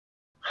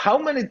how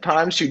many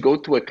times you go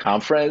to a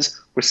conference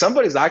where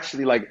somebody's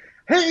actually like,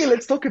 hey,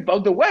 let's talk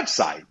about the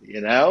website,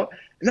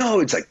 No,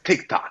 it's like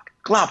TikTok,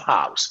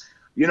 Clubhouse.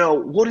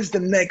 What is the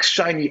next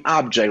shiny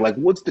object? Like,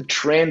 what's the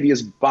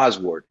trendiest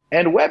buzzword?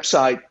 And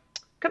website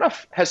kind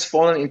of has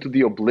fallen into the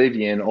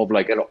oblivion of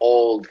like an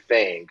old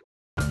thing.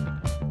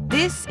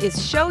 This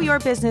is Show Your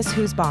Business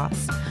Who's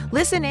Boss.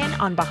 Listen in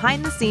on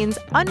behind-the-scenes,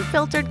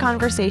 unfiltered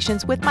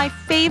conversations with my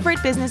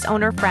favorite business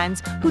owner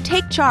friends who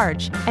take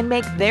charge and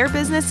make their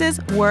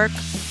businesses work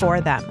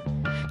for them.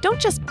 Don't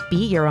just be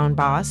your own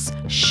boss.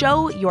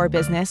 Show your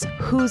business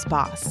who's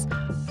boss.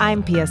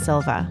 I'm Pia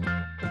Silva.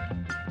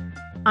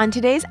 On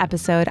today's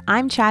episode,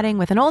 I'm chatting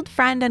with an old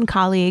friend and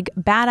colleague,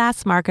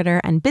 badass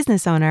marketer and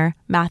business owner,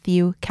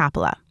 Matthew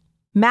Capola.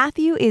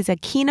 Matthew is a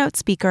keynote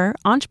speaker,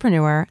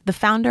 entrepreneur, the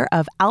founder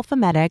of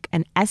Alphamedic,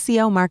 an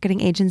SEO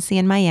marketing agency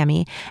in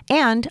Miami,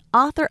 and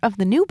author of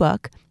the new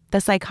book, The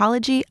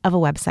Psychology of a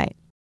Website.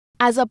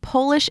 As a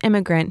Polish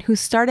immigrant who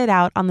started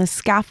out on the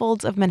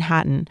scaffolds of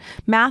Manhattan,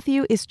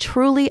 Matthew is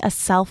truly a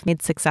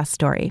self-made success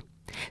story.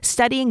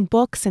 Studying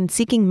books and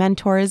seeking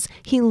mentors,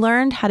 he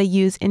learned how to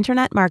use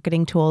internet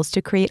marketing tools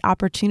to create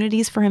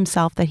opportunities for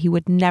himself that he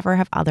would never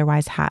have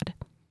otherwise had.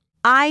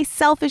 I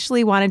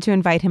selfishly wanted to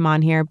invite him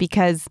on here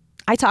because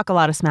I talk a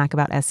lot of smack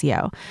about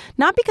SEO.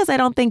 Not because I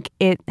don't think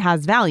it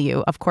has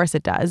value, of course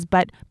it does,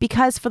 but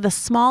because for the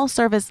small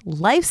service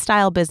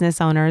lifestyle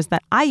business owners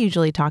that I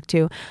usually talk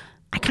to,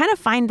 I kind of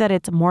find that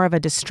it's more of a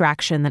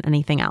distraction than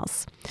anything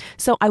else.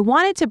 So I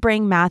wanted to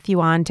bring Matthew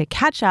on to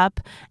catch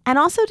up and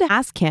also to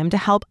ask him to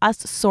help us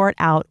sort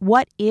out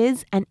what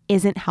is and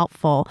isn't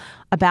helpful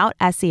about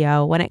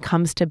SEO when it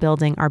comes to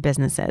building our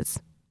businesses.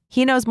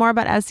 He knows more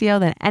about SEO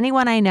than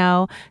anyone I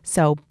know,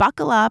 so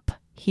buckle up.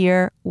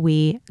 Here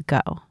we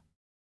go.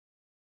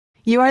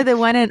 You are the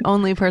one and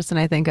only person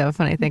I think of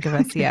when I think of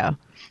SEO.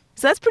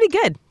 So that's pretty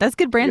good. That's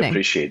good branding. I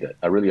appreciate it.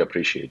 I really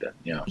appreciate that.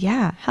 Yeah.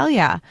 Yeah. Hell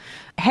yeah.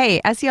 Hey,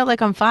 SEO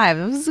like on 5.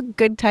 It was a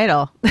good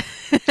title.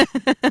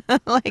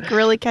 Like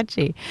really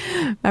catchy.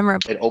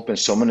 Memorable. It opened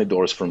so many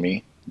doors for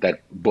me,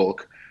 that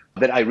book,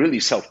 that I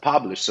really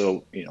self-published.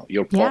 So,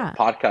 your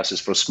podcast is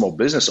for small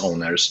business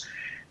owners.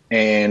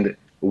 And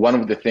one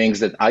of the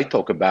things that I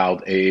talk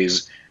about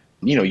is,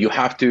 you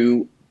have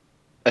to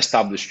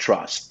establish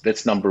trust.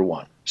 That's number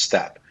one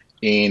step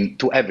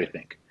into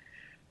everything.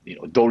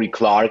 Dorie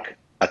Clark,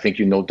 I think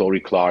you know Dorie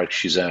Clark.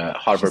 She's a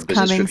Harvard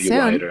Business Review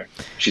writer.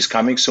 She's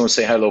coming soon.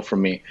 Say hello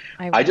from me.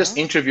 I just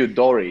interviewed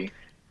Dorie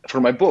for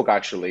my book,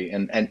 actually,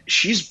 and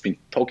she's been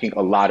talking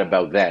a lot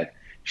about that.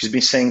 She's been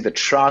saying that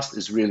trust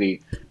is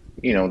really,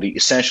 the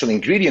essential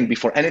ingredient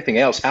before anything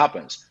else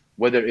happens,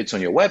 whether it's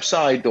on your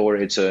website or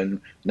it's a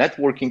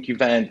networking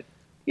event.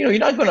 You're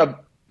not going to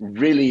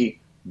really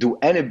do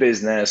any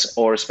business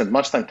or spend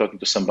much time talking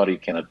to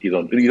somebody you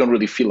don't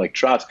really feel like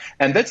trust.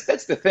 And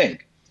that's the thing.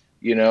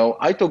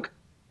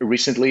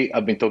 Recently,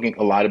 I've been talking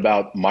a lot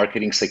about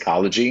marketing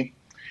psychology.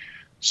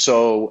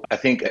 So I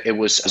think it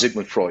was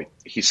Sigmund Freud.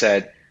 He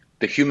said,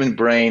 the human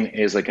brain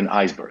is like an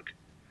iceberg.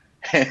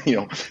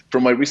 And,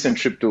 from my recent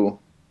trip to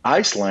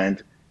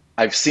Iceland,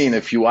 I've seen a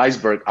few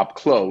iceberg up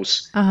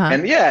close.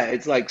 And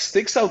it's like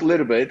sticks out a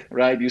little bit,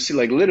 right? You see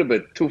like a little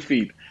bit, 2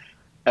 feet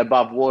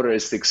above water,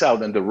 it sticks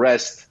out, and the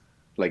rest,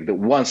 like the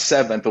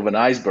 1/7 of an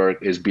iceberg,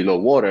 is below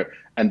water.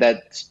 And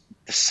that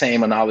the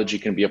same analogy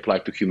can be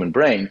applied to human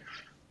brain,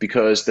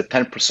 because the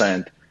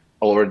 10%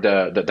 or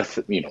the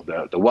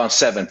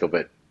 1/7 of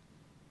it,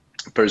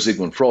 per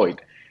Sigmund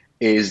Freud,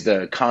 is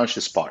the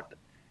conscious part,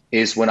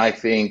 is when I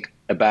think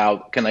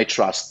about, can I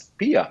trust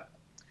Pia?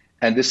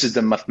 And this is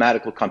the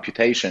mathematical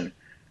computation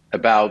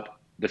about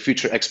the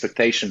future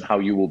expectation, how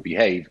you will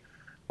behave,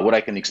 what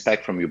I can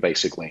expect from you,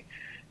 basically.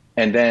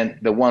 And then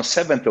the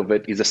 1/7 of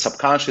it is the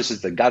subconscious,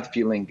 is the gut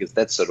feeling, is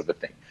that sort of a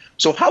thing.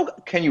 So how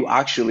can you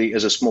actually,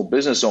 as a small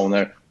business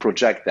owner,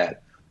 project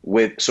that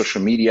with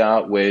social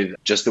media, with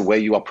just the way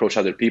you approach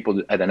other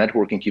people at a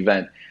networking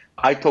event?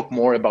 I talk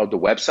more about the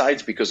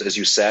websites because, as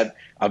you said,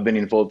 I've been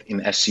involved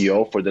in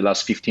SEO for the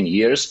last 15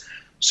 years.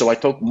 So I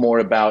talk more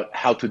about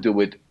how to do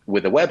it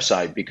with a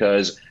website,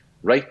 because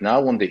right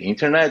now on the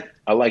internet,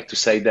 I like to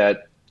say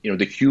that,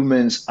 the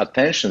human's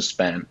attention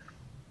span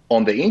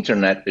on the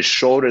internet is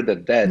shorter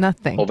than that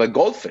of a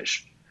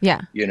goldfish.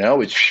 Yeah.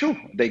 It's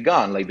they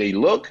gone. Like they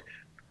look,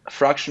 a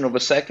fraction of a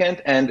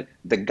second, and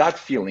the gut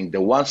feeling,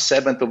 the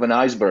 1/7 of an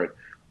iceberg.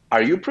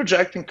 Are you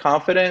projecting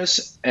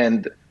confidence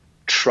and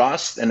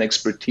trust and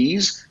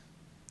expertise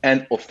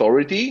and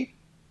authority,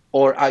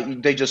 or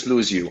they just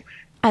lose you?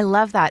 I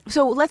love that.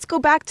 So let's go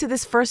back to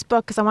this first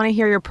book, because I want to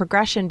hear your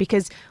progression,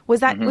 because was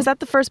that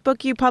the first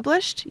book you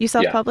published? You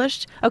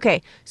self-published? Yeah.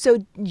 Okay.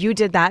 So you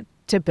did that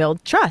to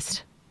build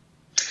trust.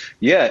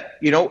 Yeah.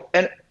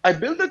 And I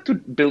built it to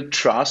build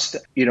trust.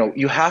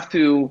 You have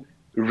to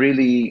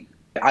really,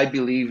 I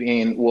believe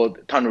in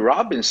what Tony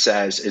Robbins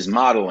says is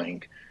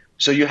modeling.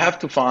 So you have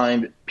to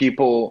find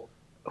people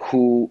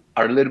who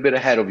are a little bit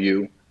ahead of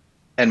you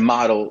and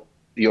model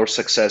your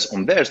success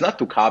on theirs, not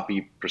to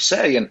copy per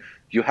se. And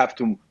you have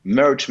to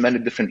merge many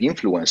different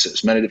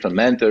influences, many different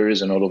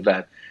mentors and all of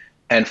that,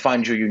 and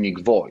find your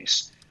unique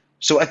voice.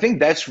 So I think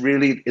that's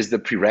really is the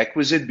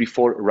prerequisite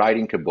before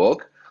writing a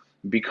book,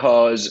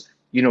 because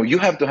you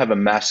have to have a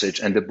message,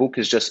 and the book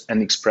is just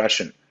an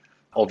expression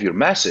of your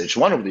message.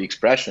 One of the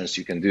expressions.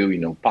 You can do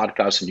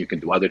podcasts, and you can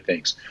do other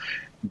things.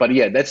 But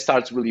yeah, that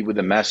starts really with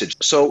the message.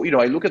 So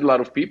I look at a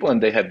lot of people,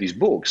 and they have these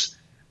books,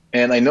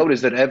 and I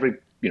noticed that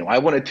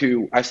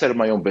I started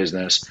my own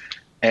business,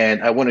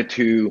 and I wanted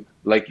to,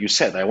 like you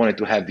said, I wanted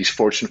to have these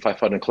Fortune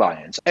 500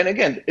 clients. And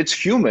again, it's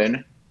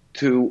human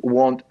to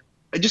want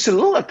just a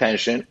little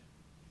attention,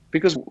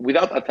 because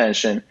without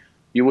attention,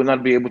 you will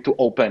not be able to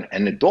open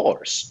any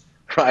doors,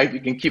 right? You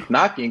can keep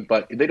knocking,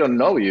 but they don't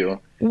know you.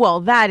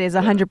 Well, that is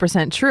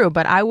 100% true,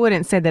 but I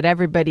wouldn't say that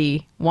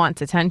everybody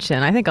wants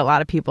attention. I think a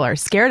lot of people are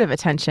scared of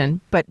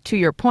attention, but to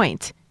your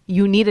point,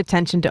 you need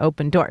attention to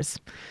open doors.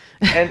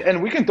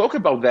 And we can talk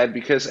about that,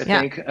 because I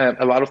think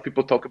a lot of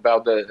people talk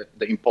about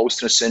the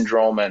imposter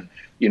syndrome, and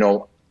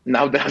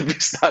now that I've been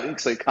studying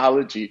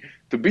psychology,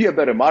 to be a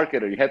better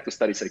marketer, you have to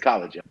study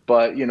psychology.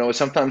 But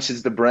sometimes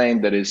it's the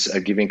brain that is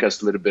giving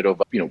us a little bit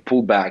of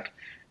pullback,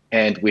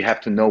 and we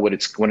have to know when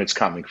it's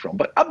coming from.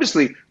 But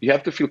obviously, you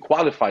have to feel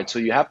qualified, so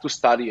you have to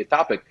study a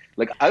topic.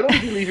 Like, I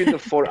don't believe in the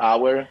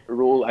 4-hour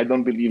rule. I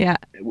don't believe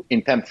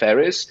in Tim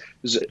Ferriss.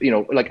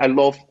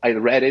 I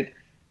read it,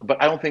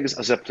 but I don't think it's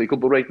as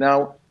applicable right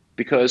now.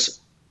 Because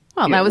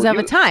that was of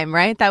a time,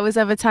 right? That was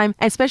of a time,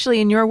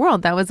 especially in your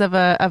world. That was of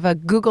a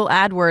Google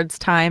AdWords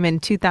time in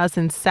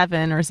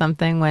 2007 or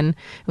something, when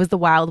it was the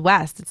Wild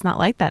West. It's not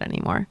like that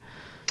anymore.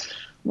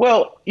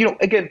 Well,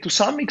 again, to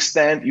some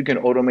extent, you can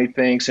automate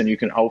things, and you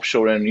can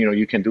offshore, and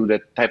you can do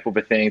that type of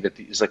a thing that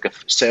is like a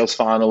sales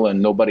funnel,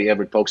 and nobody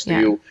ever talks to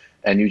you,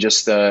 and you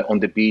just on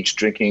the beach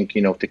drinking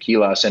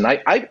tequilas. And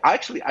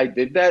I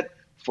did that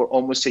for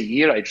almost a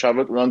year. I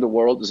traveled around the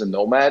world as a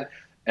nomad.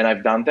 And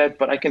I've done that,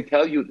 but I can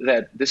tell you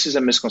that this is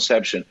a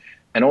misconception.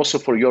 And also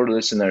for your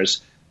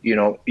listeners,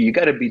 you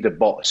got to be the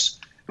boss.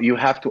 You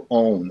have to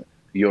own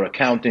your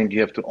accounting, you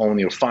have to own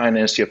your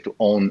finance, you have to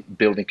own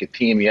building a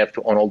team, you have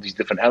to own all these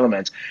different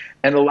elements.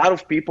 And a lot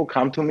of people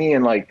come to me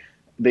and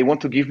they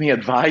want to give me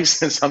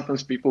advice, and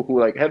sometimes people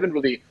who haven't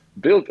really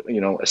built, a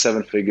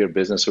 7-figure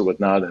business or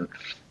whatnot,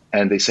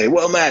 and they say,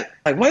 well, Matt,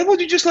 why would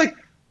you just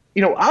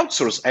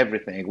outsource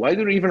everything? Why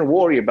do you even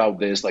worry about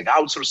this?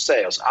 Outsource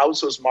sales,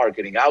 outsource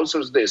marketing,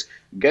 outsource this.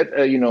 Get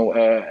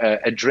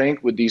a drink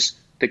with these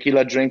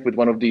tequila drink with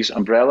one of these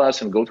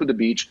umbrellas, and go to the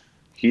beach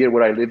here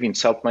where I live in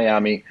South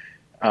Miami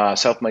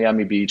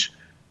Beach.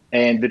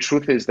 And the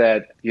truth is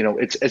that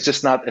it's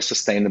just not as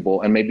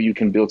sustainable. And maybe you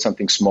can build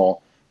something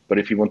small, but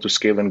if you want to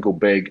scale and go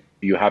big,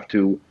 you have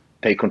to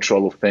take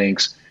control of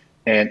things.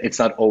 And it's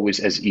not always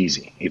as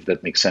easy, if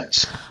that makes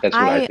sense. That's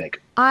what I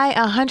think. I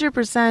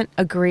 100%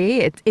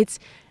 agree.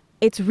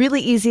 It's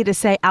really easy to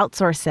say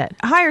outsource it.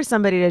 Hire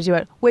somebody to do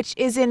it, which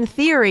is in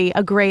theory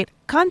a great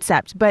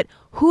concept. But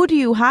who do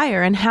you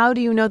hire, and how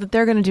do you know that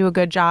they're going to do a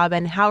good job,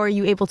 and how are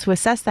you able to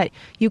assess that?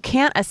 You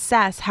can't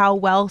assess how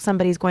well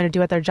somebody's going to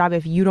do at their job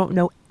if you don't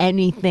know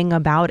anything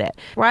about it.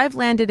 Where I've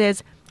landed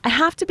is I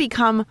have to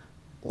become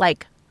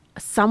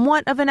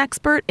somewhat of an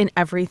expert in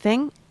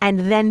everything,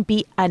 and then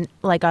be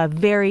a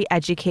very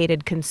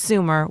educated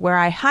consumer, where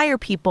I hire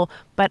people,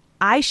 but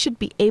I should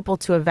be able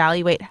to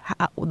evaluate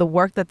the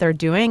work that they're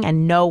doing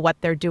and know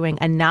what they're doing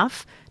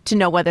enough to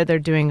know whether they're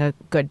doing a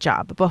good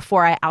job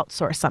before I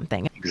outsource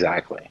something.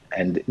 Exactly.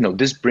 And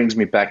this brings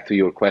me back to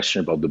your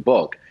question about the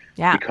book,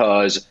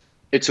 because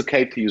it's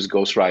okay to use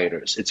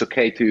ghostwriters. It's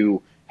okay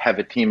to have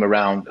a team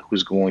around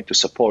who's going to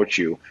support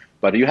you.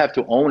 But you have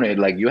to own it.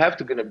 You have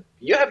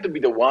to be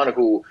the one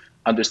who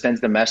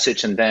understands the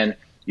message, and then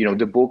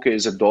the book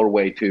is a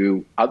doorway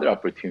to other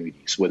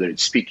opportunities, whether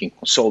it's speaking,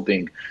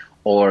 consulting,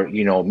 or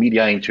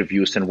media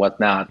interviews and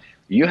whatnot.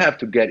 You have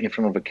to get in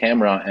front of a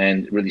camera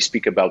and really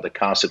speak about the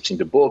concepts in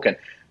the book. And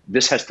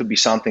this has to be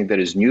something that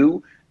is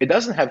new. It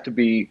doesn't have to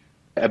be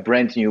a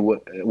brand new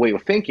way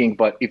of thinking,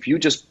 but if you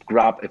just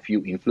grab a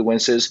few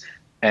influences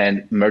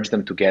and merge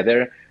them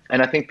together.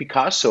 And I think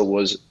Picasso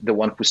was the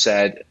one who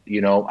said,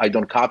 I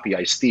don't copy,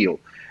 I steal.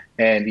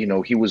 And,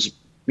 he was,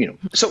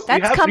 so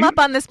that's come up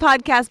on this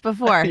podcast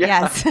before.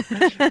 Yes.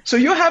 So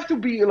you have to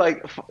be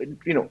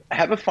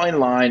have a fine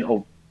line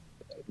of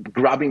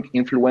grabbing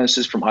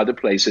influences from other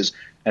places,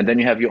 and then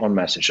you have your own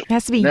message. It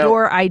has to be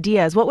your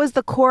ideas. What was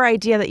the core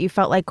idea that you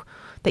felt like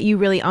that you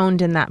really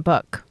owned in that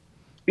book?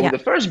 In the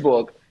first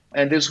book,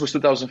 and this was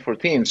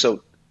 2014,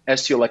 so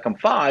SEO Like I'm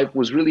 5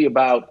 was really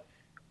about,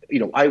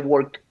 I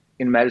worked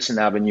in Madison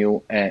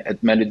Avenue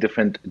at many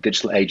different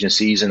digital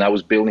agencies, and I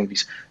was building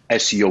these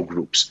SEO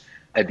groups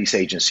at these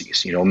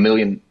agencies,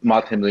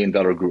 multi-million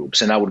dollar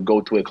groups. And I would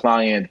go to a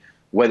client,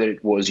 whether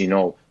it was,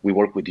 we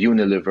work with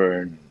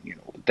Unilever and,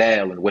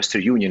 Dell and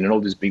Western Union and all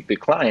these big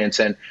clients.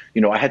 And,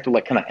 I had to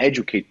kind of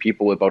educate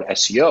people about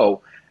SEO.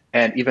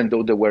 And even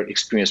though they were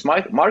experienced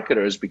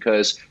marketers,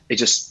 because it's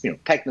just,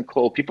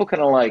 technical, people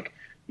kind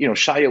of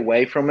shy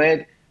away from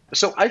it.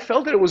 So I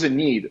felt that it was a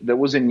need. There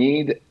was a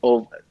need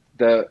of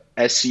the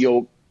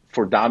SEO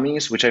for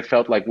dummies, which I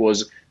felt like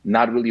was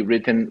not really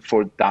written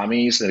for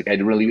dummies. I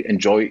really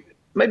enjoy.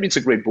 Maybe it's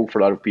a great book for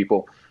a lot of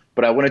people,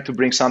 but I wanted to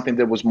bring something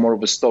that was more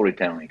of a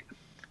storytelling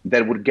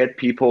that would get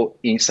people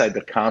inside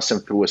the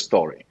concept through a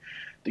story.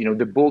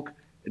 The book,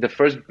 the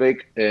first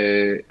big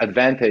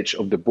advantage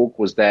of the book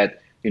was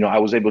that, I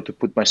was able to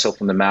put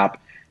myself on the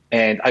map,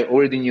 and I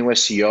already knew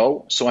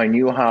SEO, so I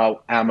knew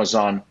how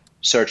Amazon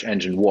search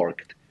engine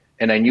worked.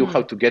 And I knew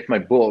how to get my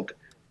book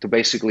to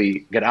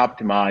basically get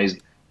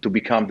optimized to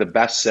become the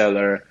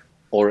bestseller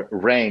or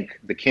rank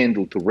the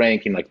Kindle to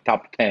rank in like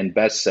top 10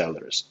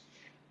 bestsellers.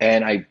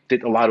 And I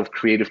did a lot of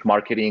creative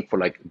marketing for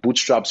like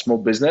bootstrap small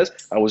business.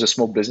 I was a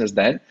small business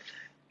then.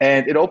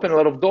 And it opened a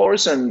lot of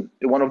doors. And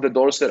one of the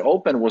doors that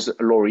opened was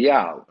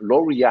L'Oreal.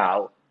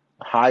 L'Oreal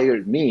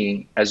hired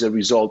me as a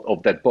result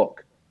of that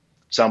book.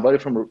 Somebody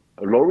from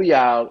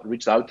L'Oreal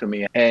reached out to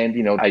me,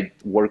 and I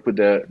worked with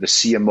the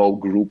CMO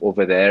group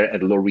over there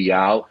at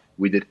L'Oreal.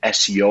 We did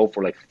SEO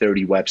for like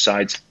 30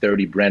 websites,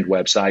 30 brand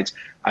websites.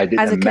 I did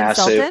as a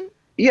consultant?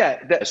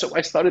 Yeah. So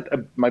I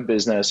started my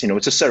business.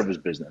 It's a service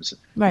business,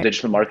 right.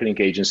 Digital marketing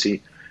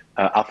agency,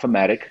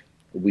 Alphamatic.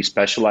 We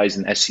specialize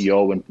in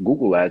SEO and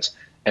Google Ads,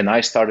 and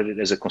I started it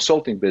as a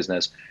consulting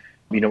business.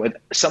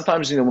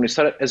 Sometimes when you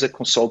start as a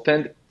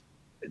consultant,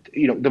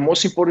 the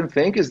most important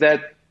thing is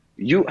that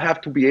you have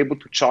to be able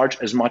to charge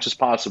as much as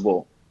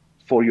possible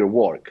for your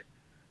work.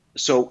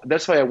 So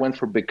that's why I went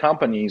for big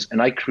companies,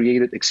 and I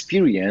created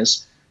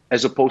experience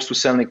as opposed to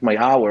selling my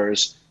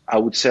hours. I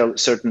would sell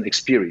certain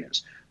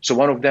experience. So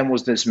one of them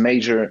was this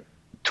major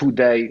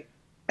 2-day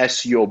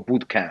SEO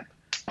bootcamp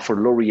for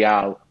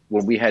L'Oreal,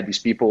 where we had these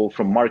people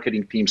from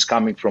marketing teams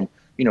coming from,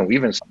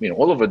 even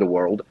all over the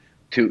world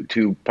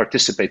to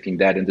participate in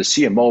that, and the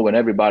CMO and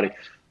everybody.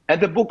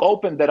 And the book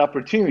opened that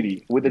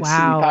opportunity with its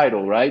silly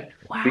title, right?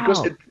 Wow.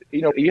 Because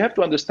you have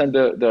to understand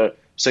the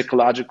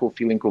psychological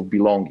feeling of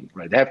belonging,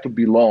 right? They have to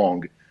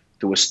belong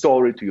to a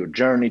story, to your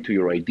journey, to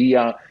your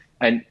idea.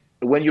 And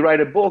when you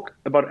write a book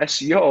about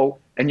SEO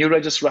and you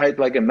just write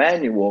like a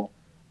manual,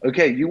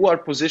 okay, you are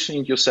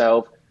positioning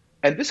yourself,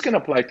 and this can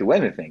apply to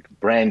anything,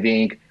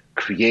 branding,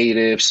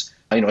 creatives,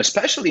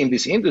 especially in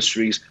these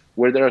industries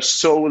where there are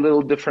so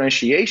little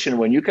differentiation.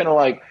 When you kind of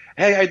like,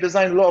 hey, I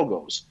design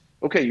logos.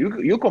 Okay,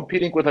 you're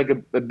competing with like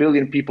a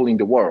billion people in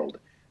the world,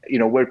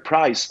 where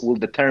price will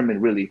determine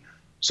really.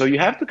 So you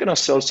have to kind of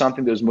sell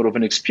something that's more of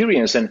an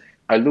experience. And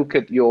I look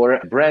at your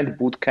brand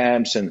boot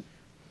camps and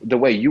the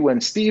way you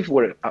and Steve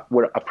were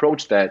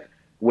approached that,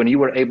 when you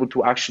were able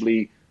to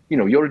actually,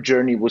 your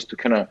journey was to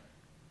kind of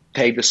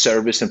take the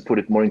service and put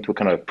it more into a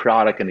kind of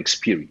product and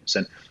experience.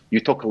 And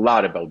you talk a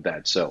lot about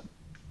that. So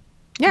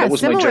yeah, that was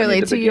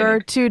similarly to your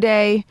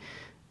 2-day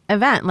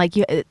event, like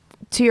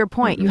to your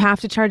point, you have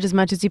to charge as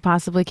much as you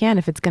possibly can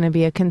if it's going to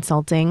be a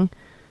consulting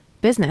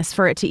business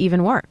for it to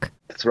even work.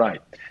 That's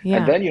right. Yeah.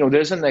 And then,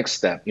 there's a next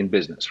step in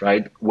business,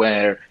 right?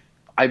 Where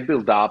I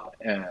build up,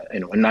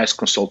 a nice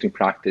consulting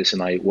practice,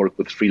 and I work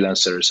with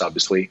freelancers,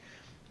 obviously,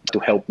 to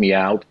help me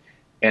out.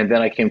 And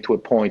then I came to a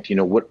point,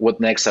 what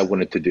next I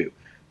wanted to do.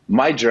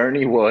 My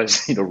journey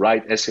was,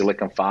 write SEO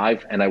like I'm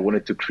 5, and I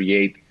wanted to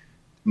create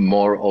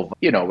more of,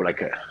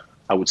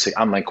 I would say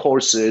online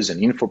courses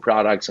and info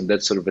products and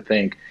that sort of a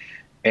thing.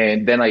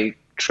 And then I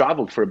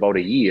traveled for about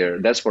a year.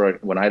 That's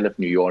when I left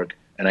New York,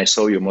 and I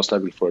saw you most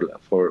likely for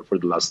the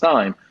last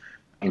time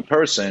in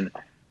person.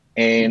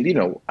 And,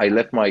 I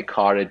left my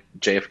car at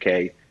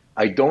JFK.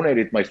 I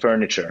donated my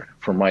furniture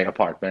from my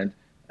apartment.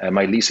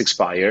 My lease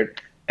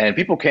expired, and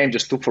people came,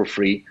 just took for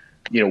free.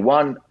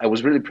 One, I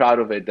was really proud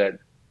of it, that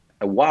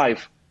a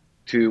wife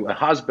to a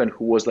husband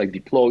who was like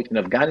deployed in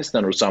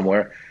Afghanistan or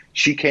somewhere,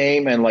 she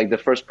came and like the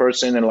first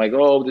person and like,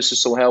 oh, this is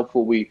so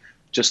helpful. We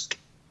just,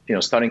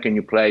 starting a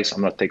new place.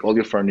 I'm going to take all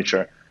your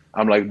furniture.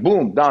 I'm like,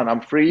 boom, done.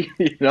 I'm free,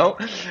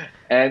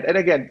 And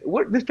again,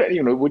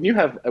 when you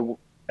have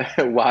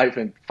a wife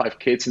and 5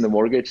 kids in the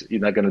mortgage, you're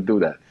not going to do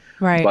that.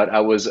 Right. But I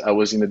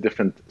was in a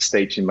different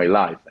stage in my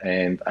life,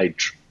 and I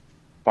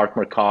parked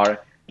my car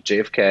at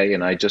JFK,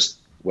 and I just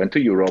went to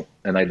Europe,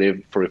 and I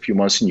lived for a few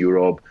months in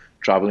Europe,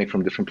 traveling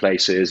from different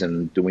places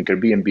and doing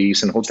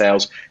Airbnbs and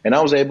hotels. And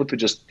I was able to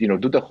just, do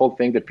the whole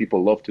thing that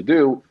people love to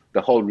do,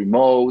 the whole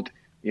remote,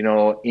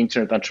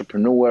 internet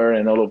entrepreneur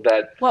and all of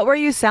that. What were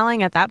you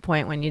selling at that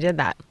point when you did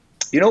that?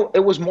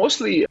 It was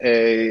mostly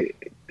a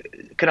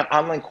kind of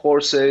online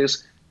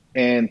courses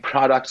and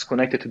products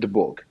connected to the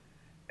book.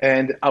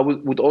 And I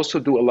would also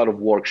do a lot of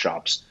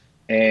workshops.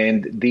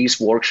 And these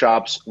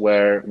workshops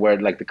were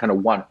like the kind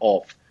of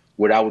one-off,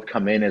 where I would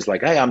come in as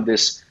like, hey, I'm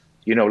this,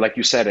 like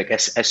you said, like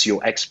SEO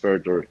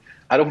expert, or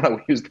I don't want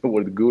to use the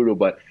word guru,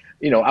 but,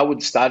 I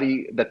would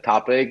study the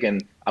topic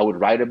and I would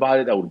write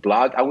about it. I would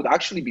blog. I would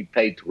actually be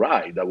paid to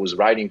write. I was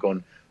writing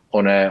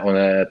on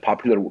a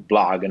popular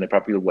blog and a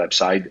popular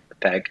website,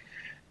 tech.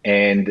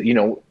 And,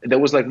 there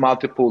was like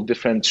multiple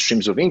different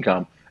streams of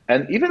income.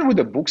 And even with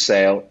the book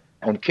sale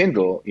on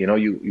Kindle,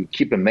 you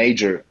keep a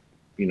major,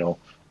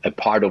 a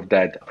part of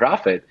that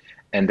profit.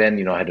 And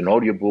then, I had an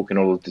audiobook and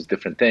all of these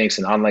different things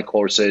and online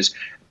courses.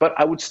 But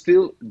I would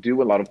still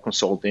do a lot of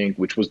consulting,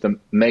 which was the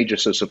major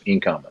source of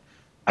income.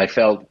 I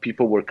felt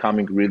people were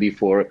coming really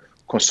for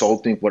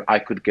consulting where I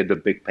could get a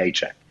big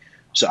paycheck.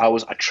 So I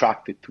was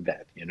attracted to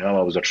that,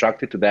 I was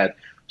attracted to that.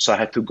 So I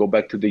had to go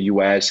back to the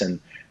US, and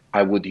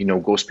I would,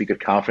 go speak at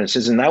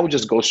conferences, and I would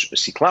just go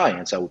see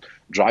clients. I would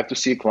drive to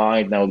see a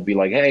client, and I would be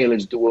like, hey,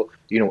 let's do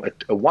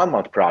a 1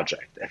 month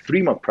project, a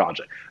 3 month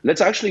project.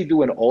 Let's actually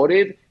do an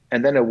audit,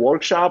 and then a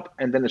workshop,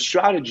 and then a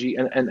strategy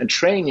and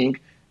training.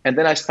 And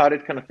then I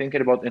started kind of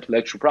thinking about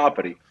intellectual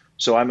property.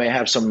 So I may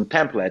have some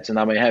templates, and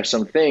I may have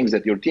some things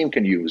that your team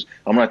can use.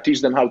 I'm going to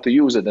teach them how to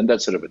use it and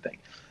that sort of a thing.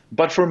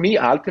 But for me,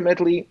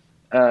 ultimately,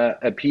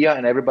 Pia,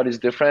 and everybody's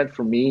different.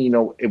 For me,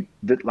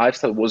 the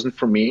lifestyle wasn't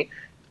for me.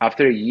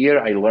 After a year,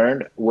 I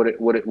learned what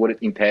it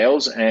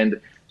entails,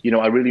 and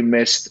I really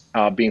missed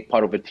being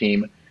part of a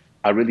team.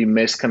 I really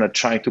missed kind of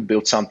trying to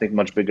build something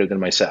much bigger than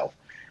myself.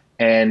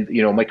 And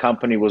my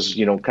company was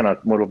kind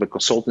of more of a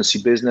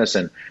consultancy business.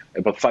 And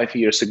about 5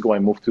 years ago, I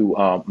moved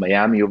to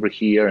Miami over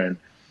here, and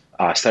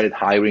started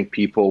hiring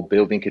people,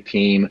 building a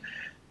team,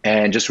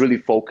 and just really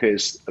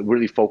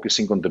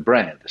focusing on the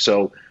brand.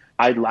 So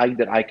I like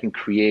that I can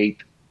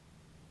create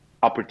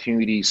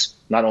opportunities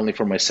not only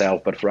for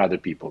myself but for other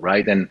people,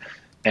 right?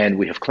 And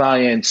we have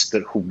clients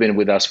who've been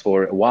with us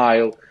for a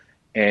while,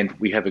 and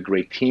we have a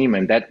great team,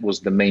 and that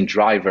was the main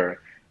driver,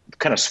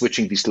 kind of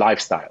switching these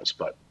lifestyles.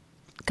 But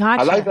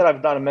Gotcha. I like that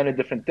I've done many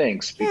different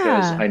things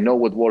because I know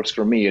what works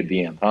for me at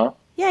the end, huh?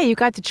 Yeah, you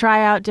got to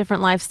try out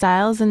different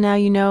lifestyles, and now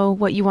you know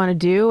what you want to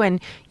do.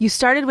 And you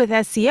started with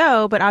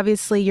SEO, but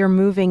obviously you're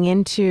moving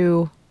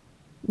into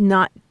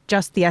not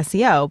just the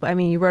SEO. But I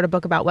mean, you wrote a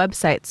book about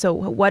websites. So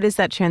what is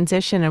that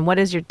transition, and what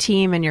is your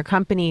team and your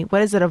company?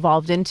 What has it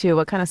evolved into?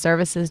 What kind of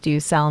services do you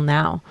sell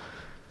now?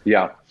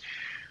 Yeah.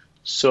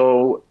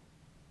 So,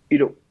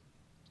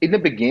 in the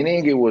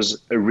beginning, it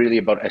was really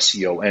about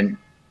SEO. And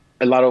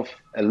a lot of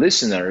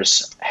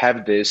listeners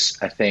have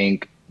this, I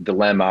think,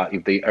 dilemma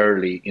if they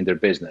early in their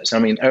business. I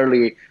mean,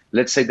 early,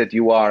 let's say that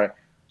you are,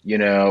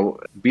 below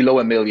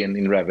 $1 million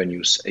in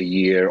revenues a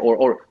year,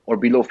 or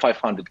below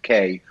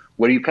 500K,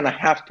 where you kind of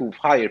have to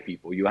hire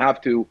people. You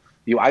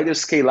either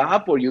scale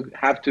up, or you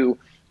have to,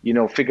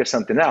 figure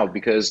something out,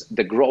 because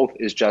the growth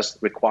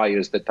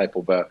requires that type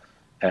of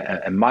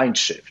a mind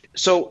shift.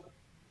 So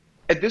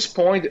at this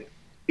point,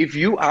 if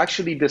you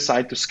actually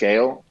decide to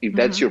scale, if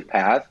that's your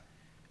path,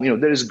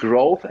 there is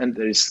growth and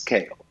there is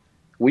scale.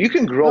 Well, you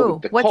can grow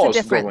with the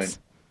cost going.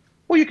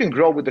 Well, you can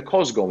grow with the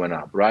cost going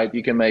up, right?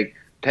 You can make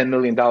 $10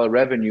 million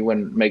revenue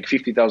and make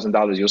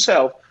 $50,000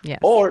 yourself. Yes.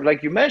 Or,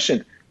 like you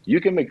mentioned, you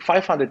can make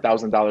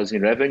 $500,000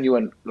 in revenue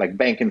and like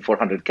bank in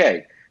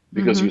 400K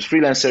because you use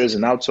freelancers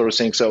and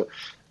outsourcing. So,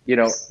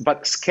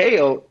 but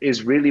scale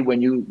is really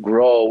when you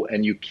grow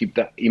and you keep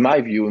in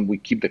my view, and we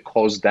keep the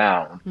cost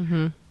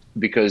down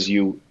because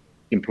you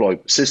employ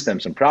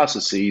systems and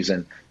processes,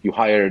 and you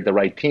hire the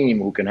right team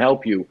who can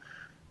help you.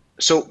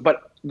 So,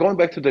 but going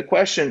back to the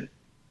question,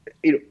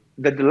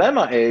 the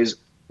dilemma is,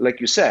 like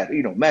you said,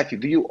 Matthew,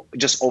 do you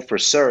just offer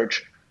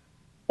search,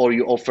 or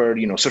you offer,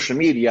 social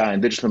media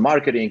and digital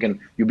marketing, and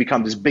you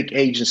become this big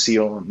agency,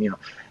 and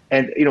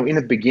in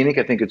the beginning,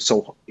 I think it's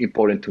so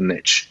important to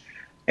niche.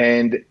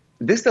 And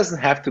this doesn't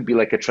have to be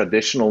like a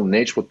traditional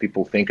niche, what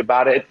people think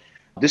about it.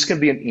 This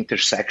can be an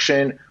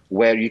intersection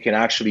where you can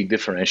actually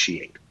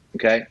differentiate,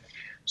 okay?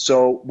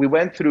 So we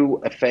went through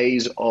a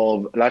phase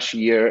of last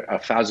year, a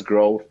fast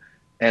growth,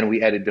 and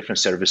we added different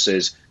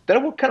services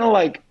that were kind of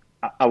like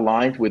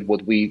aligned with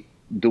what we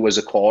do as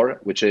a core,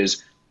 which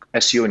is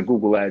SEO and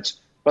Google Ads.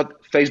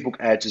 But Facebook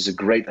Ads is a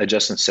great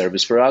adjacent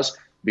service for us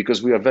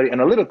because we are very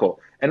analytical.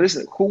 And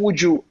listen, who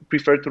would you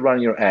prefer to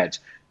run your ads?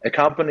 A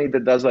company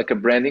that does like a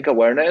branding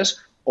awareness,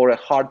 or a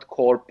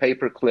hardcore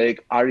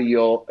pay-per-click,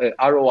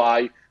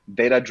 ROI,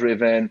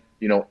 data-driven,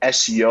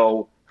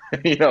 SEO,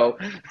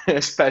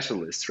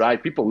 specialists,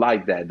 right? People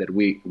like that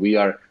we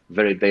are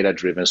very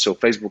data-driven. So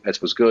Facebook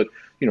Ads was good,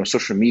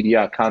 social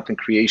media, content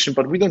creation,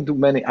 but we don't do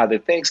many other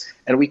things,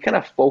 and we kind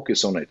of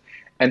focus on it.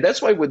 And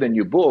that's why with the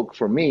new book,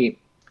 for me,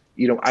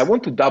 I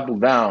want to double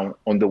down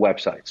on the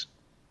websites.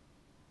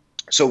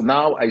 So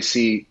now I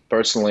see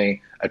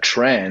personally a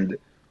trend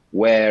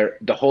where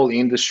the whole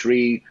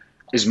industry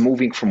is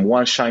moving from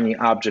one shiny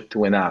object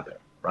to another,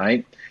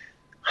 right?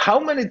 How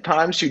many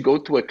times you go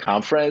to a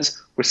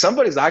conference where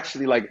somebody's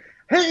actually like,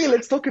 hey,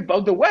 let's talk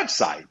about the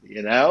website,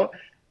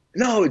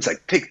 No, it's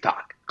like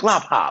TikTok,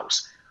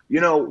 Clubhouse,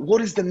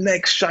 what is the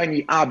next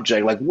shiny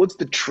object? Like, what's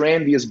the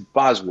trendiest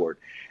buzzword?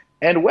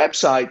 And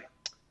website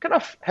kind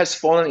of has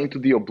fallen into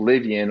the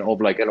oblivion of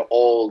like an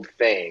old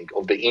thing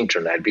of the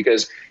internet.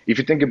 Because if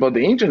you think about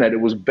the internet, it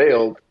was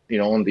built,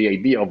 on the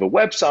idea of a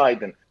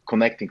website and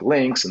connecting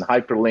links and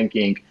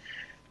hyperlinking.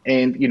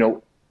 And,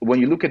 when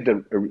you look at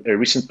the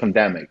recent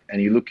pandemic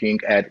and you're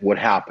looking at what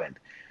happened,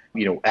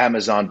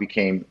 Amazon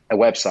became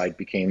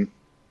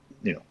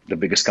the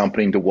biggest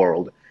company in the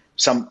world.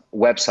 Some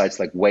websites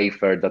like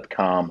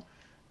Wayfair.com,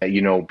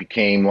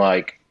 became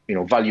like,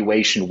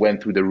 valuation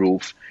went through the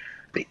roof.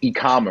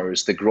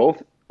 The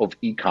growth of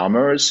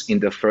e-commerce in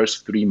the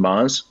first 3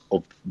 months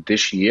of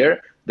this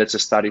year, that's a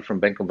study from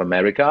Bank of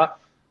America,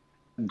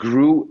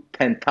 grew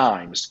 10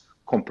 times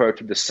compared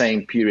to the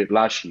same period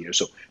last year.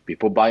 So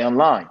people buy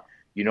online,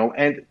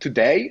 and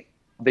today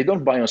they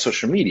don't buy on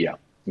social media.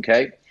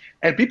 Okay.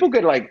 And people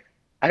get like,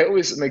 I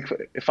always make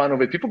fun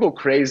of it. People go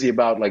crazy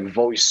about like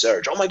voice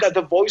search. Oh my God,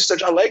 the voice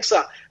search,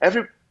 Alexa.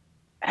 Do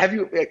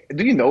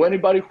you know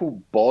anybody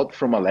who bought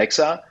from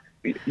Alexa?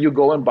 You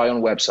go and buy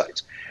on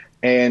websites.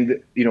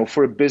 And,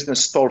 for a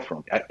business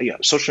storefront,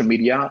 social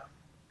media,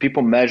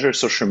 people measure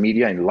social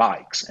media in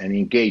likes and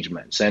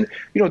engagements. And,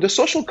 the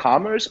social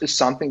commerce is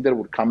something that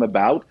would come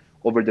about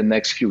over the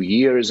next few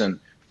years, and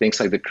things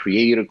like the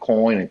creator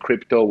coin and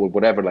crypto or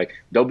whatever, like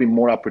there'll be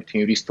more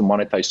opportunities to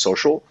monetize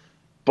social.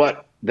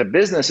 But the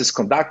business is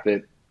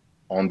conducted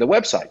on the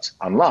websites,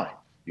 online.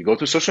 You go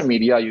to social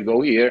media, you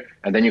go here,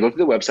 and then you go to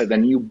the website,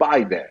 then you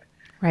buy there.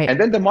 Right. And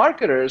then the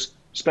marketers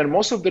spend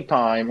most of the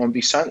time on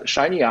these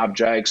shiny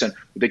objects, and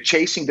they're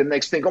chasing the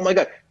next thing. Oh my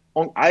God,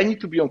 I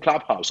need to be on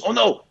Clubhouse. Oh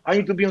no, I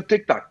need to be on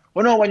TikTok.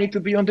 Oh no, I need to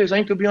be on this, I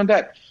need to be on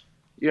that.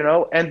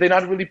 And they're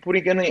not really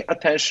putting any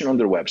attention on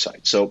their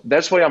website. So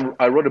that's why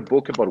I wrote a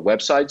book about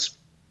websites.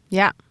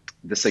 Yeah.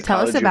 The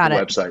psychology of the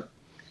website.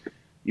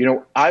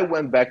 I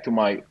went back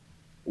to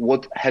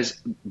what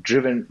has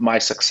driven my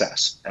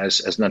success as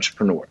an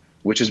entrepreneur,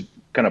 which is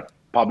kind of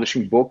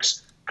publishing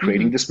books,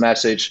 creating this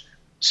message,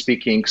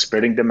 speaking,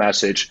 spreading the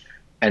message,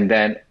 and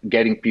then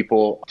getting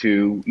people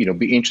to,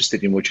 be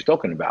interested in what you're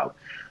talking about.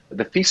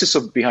 The thesis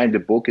behind the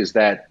book is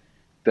that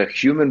the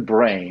human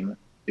brain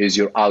is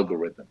your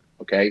algorithm,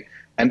 okay?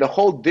 And the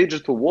whole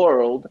digital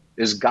world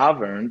is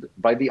governed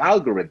by the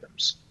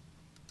algorithms.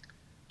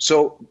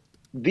 So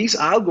these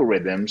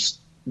algorithms,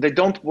 they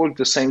don't work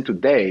the same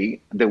today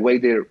the way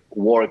they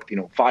worked,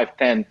 5,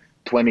 10,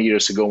 20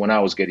 years ago when I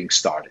was getting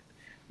started.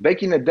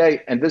 Back in the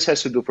day, and this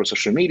has to do for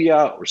social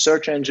media or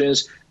search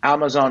engines,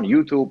 Amazon,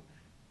 YouTube,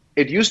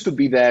 it used to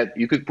be that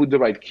you could put the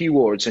right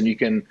keywords and you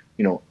can,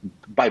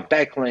 buy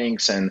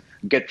backlinks and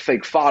get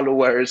fake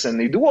followers, and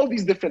they do all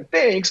these different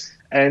things.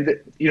 And,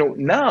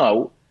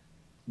 now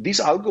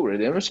these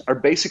algorithms are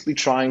basically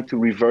trying to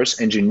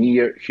reverse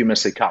engineer human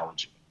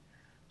psychology.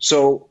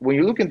 So when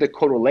you look at the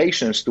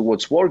correlations to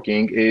what's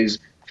working is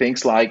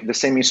things like the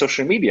same in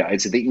social media.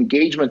 It's the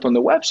engagement on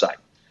the website.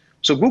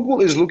 So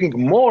Google is looking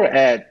more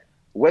at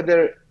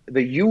whether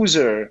the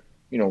user,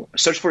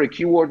 search for a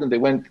keyword and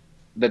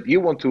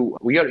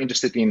we are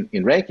interested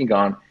in ranking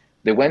on,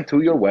 they went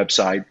to your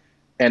website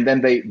and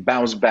then they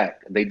bounced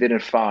back. They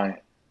didn't find,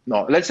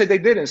 no, let's say they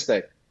didn't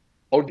stay.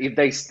 Or if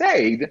they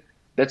stayed,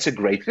 that's a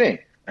great thing.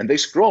 And they're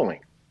scrolling.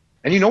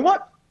 And you know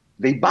what?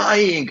 They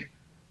buying,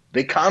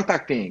 they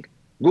contacting.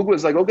 Google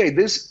is like, okay,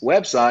 this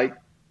website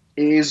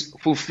is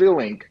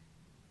fulfilling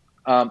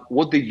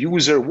what the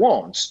user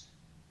wants.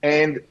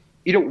 And,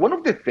 one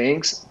of the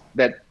things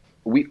that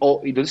we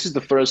all, this is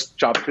the first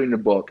chapter in the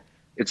book.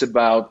 It's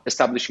about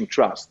establishing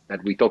trust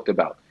that we talked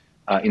about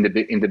in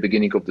the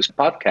beginning of this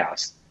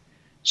podcast.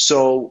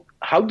 So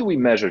how do we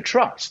measure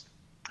trust?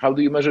 How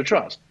do you measure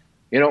trust?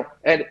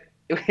 And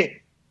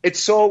it's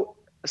so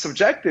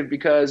subjective,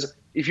 because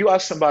if you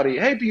ask somebody,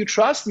 hey, do you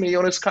trust me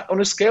on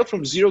a scale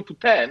from 0 to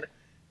 10?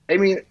 I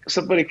mean,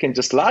 somebody can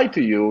just lie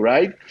to you,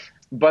 right?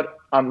 But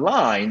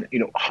online,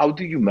 how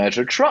do you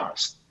measure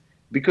trust?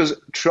 Because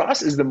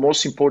trust is the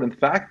most important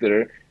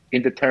factor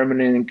in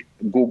determining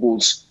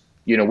Google's,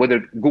 whether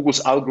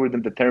Google's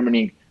algorithm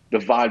determining the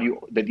value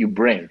that you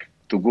bring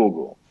to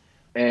Google.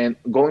 And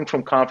going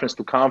from conference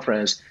to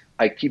conference,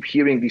 I keep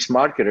hearing these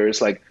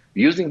marketers like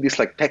using this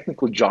like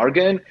technical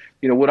jargon.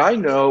 What I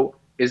know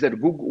is that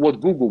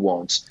what Google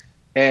wants.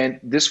 And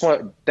that's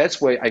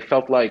why I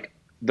felt like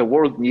the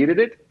world needed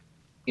it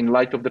in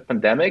light of the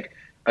pandemic.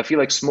 I feel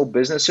like small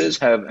businesses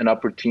have an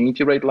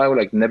opportunity right now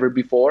like never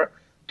before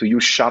to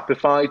use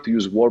Shopify, to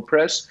use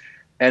WordPress,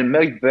 and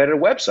make better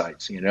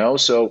websites,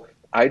 So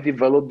I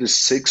developed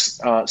this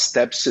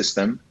 6-step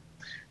system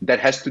that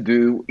has to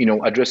do,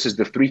 addresses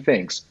the 3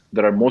 things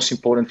that are most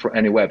important for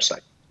any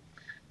website.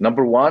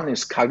 Number 1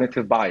 is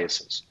cognitive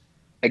biases.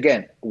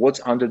 Again, what's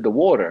under the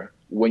water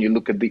when you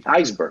look at the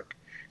iceberg?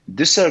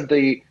 These are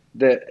the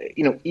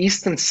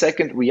instant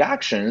second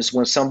reactions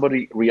when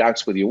somebody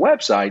reacts with your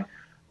website,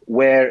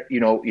 where,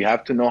 you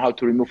have to know how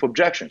to remove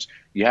objections.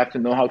 You have to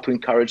know how to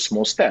encourage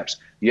small steps.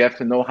 You have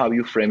to know how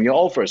you frame your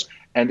offers.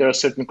 And there are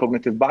certain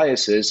cognitive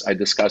biases I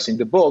discuss in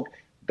the book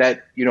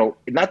that,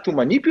 not to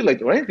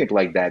manipulate or anything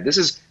like that. This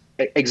is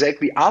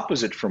exactly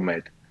opposite from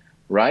it,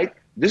 right?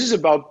 This is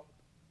about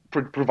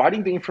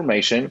providing the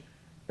information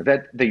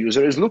that the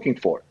user is looking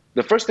for.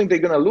 The first thing they're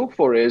going to look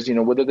for is,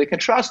 whether they can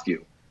trust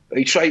you.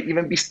 They try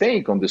even be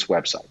staying on this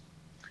website.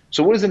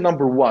 So what is the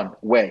number 1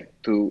 way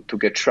to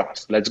get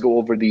trust? Let's go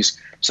over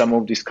some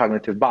of these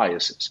cognitive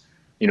biases.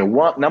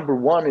 Number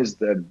 1 is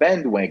the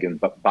bandwagon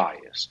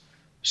bias.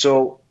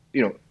 So,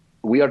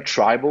 we are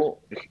tribal,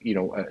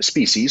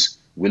 species.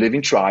 We live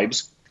in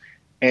tribes,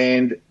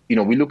 and,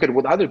 we look at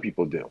what other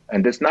people do.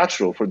 And that's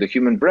natural for the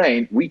human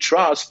brain. We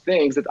trust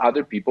things that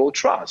other people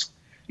trust.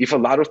 If a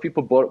lot of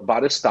people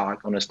bought a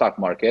stock on a stock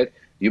market,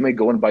 you may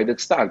go and buy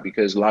that stock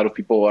because a lot of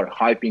people are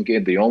hyping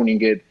it, they're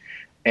owning it.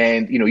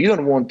 And, you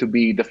don't want to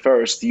be the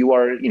first. You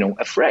are,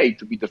 afraid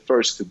to be the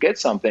first to get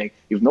something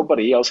if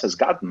nobody else has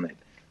gotten it.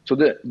 So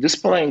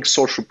displaying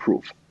social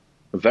proof.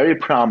 very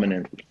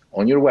prominently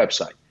on your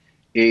website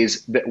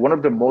is that one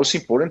of the most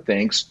important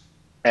things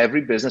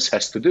every business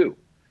has to do.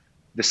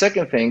 The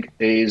second thing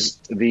is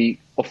the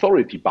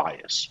authority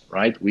bias,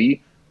 right?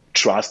 We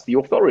trust the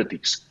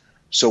authorities.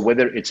 So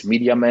whether it's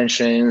media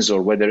mentions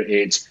or whether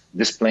it's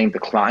displaying the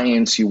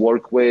clients you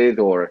work with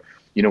or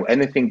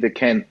anything that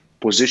can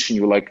position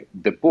you, like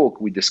the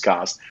book we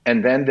discussed.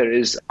 And then there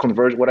is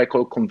what I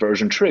call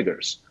conversion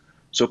triggers.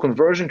 So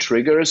conversion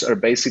triggers are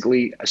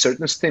basically a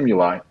certain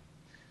stimuli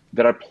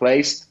that are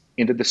placed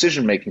in the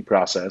decision-making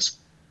process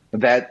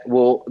that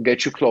will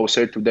get you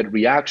closer to that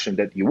reaction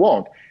that you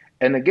want.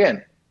 And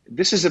again,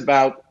 this is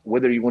about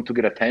whether you want to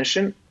get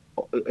attention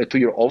to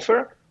your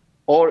offer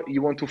or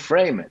you want to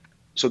frame it.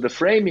 So the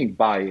framing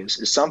bias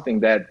is something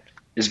that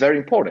is very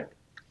important.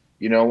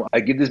 I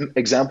give this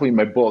example in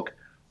my book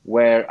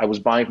where I was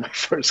buying my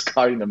first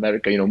car in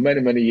America,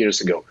 many, many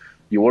years ago.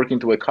 You walk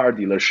into a car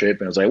dealership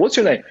and I was like, what's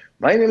your name?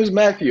 My name is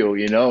Matthew,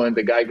 and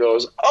the guy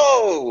goes,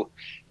 oh,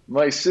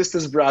 my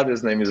sister's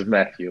brother's name is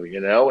Matthew,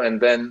 and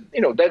then,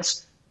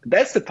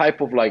 that's the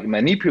type of like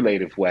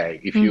manipulative way.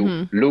 If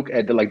you look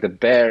at the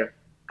bear,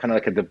 kind of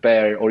like at the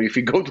bear, or if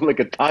you go to like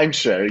a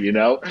timeshare,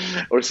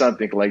 or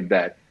something like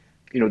that.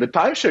 The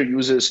timeshare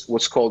uses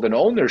what's called an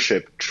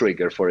ownership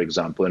trigger, for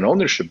example, an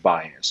ownership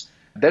bias.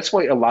 That's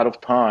why a lot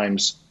of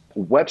times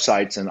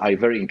websites, and I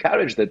very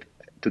encourage that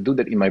to do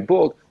that in my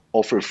book,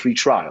 offer free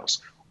trials,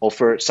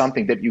 offer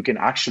something that you can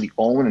actually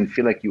own and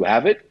feel like you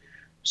have it.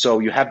 So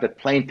you have that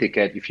plane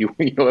ticket if you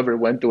ever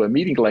went to a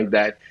meeting like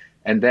that.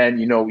 And then,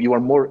 you are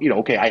more,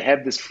 okay, I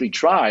have this free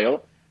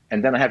trial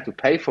and then I have to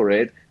pay for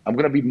it. I'm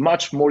going to be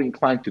much more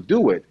inclined to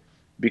do it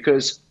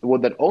because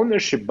what that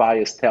ownership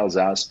bias tells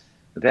us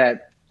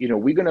that,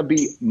 we're going to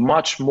be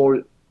much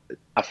more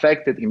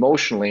affected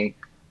emotionally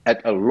at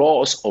a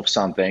loss of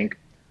something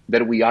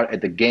than we are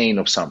at the gain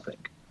of something.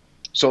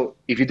 So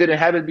if you didn't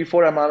have it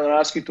before, I'm going to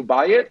ask you to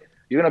buy it.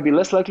 You're going to be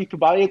less likely to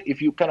buy it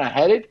if you kind of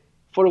had it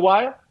for a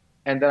while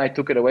and then I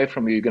took it away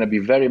from you. You're going to be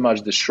very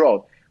much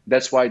distraught.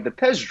 That's why the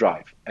test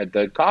drive at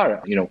the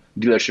car,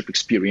 dealership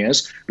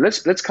experience,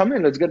 let's come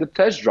in, let's get a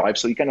test drive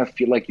so you kind of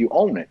feel like you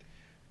own it.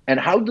 And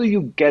how do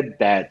you get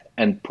that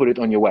and put it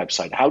on your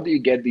website? How do you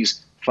get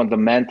these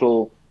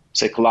fundamental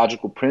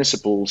psychological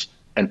principles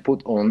and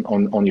put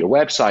on your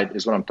website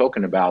is what I'm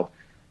talking about.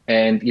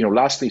 And,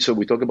 lastly, so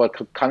we talk about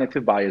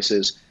cognitive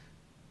biases,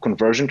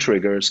 conversion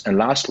triggers, and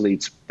lastly,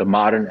 it's the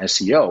modern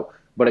SEO.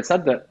 But it's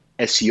not the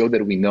SEO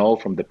that we know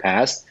from the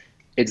past.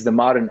 It's the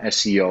modern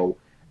SEO.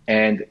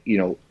 And,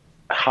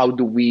 how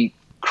do we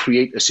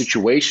create a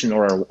situation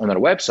on our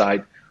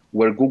website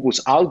where Google's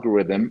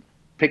algorithm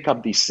pick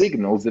up these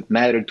signals that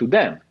matter to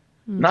them?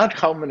 Not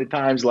how many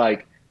times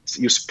like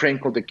you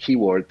sprinkle the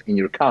keyword in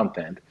your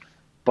content,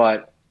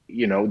 but,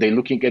 they're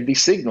looking at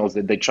these signals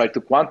that they try to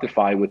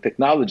quantify with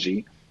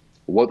technology.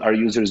 What are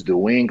users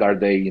doing? Are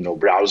they,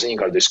 browsing?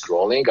 Are they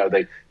scrolling? Are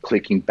they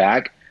clicking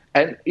back?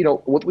 And,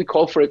 what we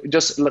call for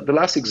just the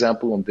last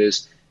example on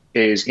this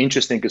is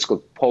interesting. It's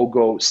called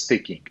pogo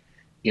sticking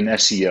in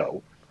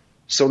SEO.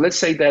 So let's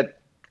say that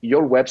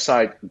your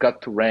website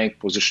got to rank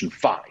position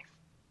 5.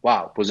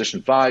 Wow,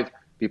 position 5,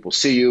 people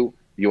see you.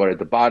 You are at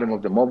the bottom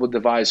of the mobile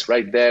device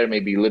right there,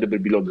 maybe a little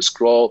bit below the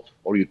scroll,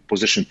 or you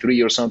position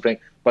 3 or something.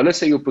 But let's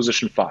say you're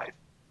position 5.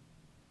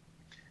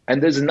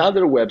 And there's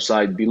another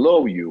website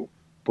below you,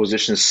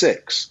 position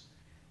 6.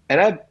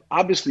 And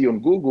obviously on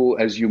Google,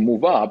 as you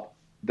move up,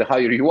 the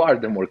higher you are,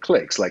 the more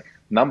clicks. Like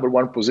number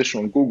 1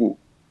 position on Google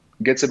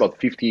gets about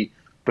 50%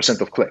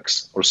 of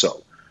clicks or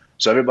so.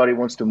 So everybody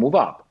wants to move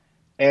up.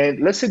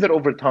 And let's say that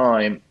over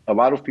time, a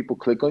lot of people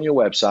click on your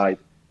website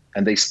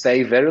and they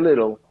stay very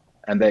little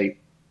and they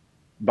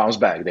bounce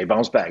back, they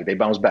bounce back, they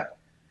bounce back.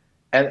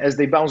 And as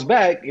they bounce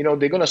back, they're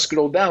going to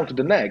scroll down to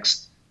the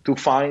next to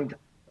find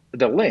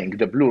the link,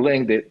 the blue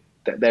link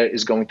that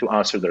is going to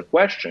answer their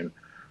question.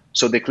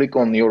 So they click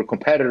on your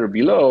competitor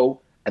below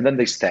and then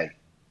they stay.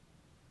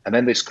 And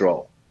then they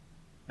scroll.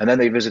 And then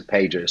they visit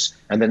pages,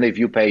 and then they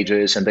view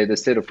pages, and they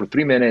stay there for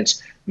 3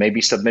 minutes, maybe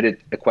submitted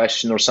a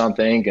question or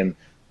something, and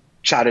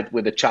chatted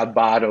with a chat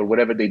bot or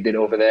whatever they did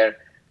over there.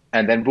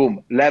 And then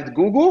boom, left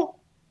Google,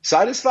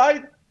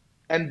 satisfied,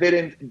 and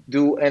didn't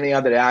do any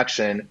other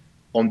action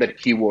on that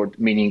keyword,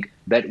 meaning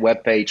that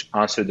web page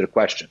answered their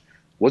question.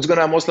 What's going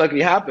to most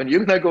likely happen?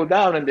 You're going to go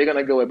down, and they're going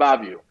to go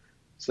above you.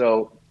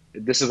 So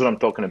this is what I'm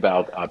talking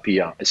about,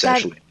 Pia,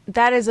 essentially.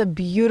 That is a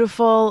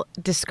beautiful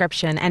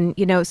description. And,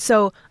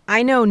 so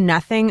I know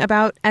nothing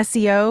about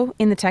SEO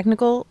in the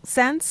technical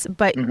sense,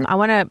 but I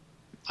want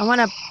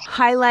to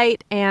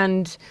highlight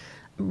and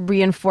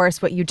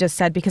reinforce what you just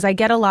said, because I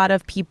get a lot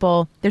of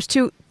people. There's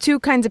two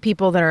kinds of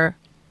people that are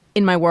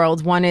in my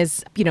world. One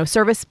is,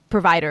 service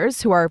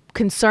providers who are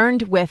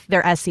concerned with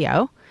their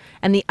SEO.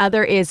 And the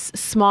other is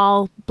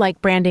small,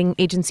 like branding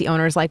agency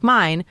owners like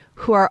mine,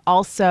 who are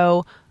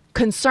also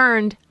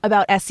concerned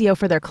about SEO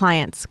for their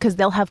clients, because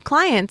they'll have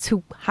clients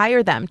who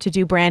hire them to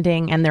do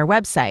branding and their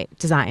website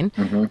design,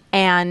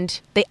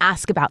 and they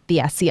ask about the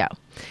SEO.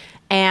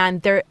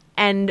 And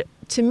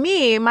to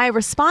me, my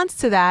response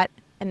to that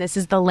and this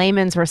is the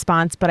layman's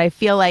response, but I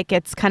feel like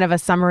it's kind of a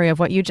summary of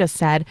what you just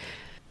said.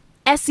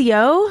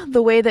 SEO,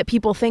 the way that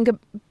people think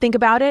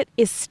about it,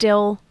 is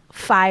still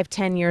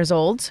 5-10 years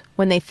old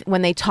when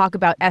they talk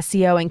about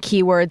SEO and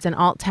keywords and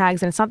alt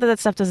tags. And it's not that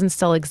stuff doesn't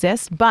still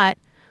exist, but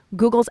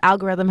Google's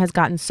algorithm has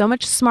gotten so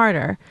much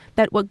smarter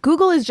that what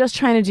Google is just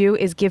trying to do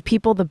is give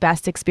people the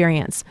best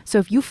experience. So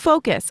if you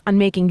focus on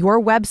making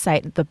your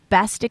website the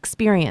best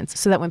experience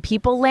so that when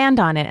people land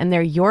on it and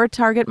they're your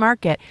target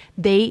market,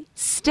 they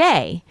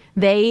stay,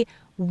 they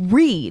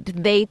read,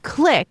 they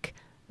click,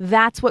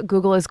 that's what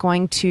Google is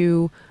going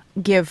to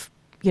give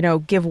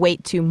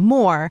weight to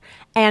more.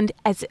 And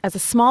as a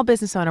small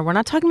business owner, we're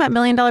not talking about $1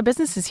 million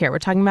businesses here. We're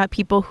talking about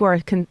people who are,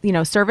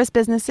 service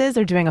businesses.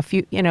 They're doing a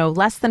few,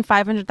 less than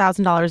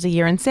 $500,000 a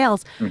year in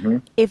sales. Mm-hmm.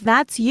 If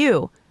that's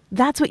you,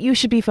 that's what you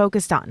should be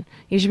focused on.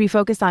 You should be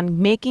focused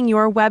on making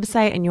your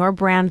website and your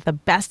brand the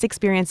best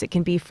experience it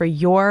can be for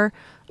your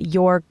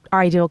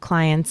ideal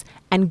clients,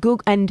 and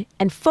Google and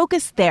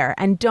focus there,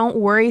 and don't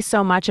worry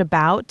so much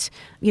about,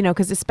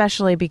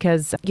 especially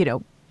because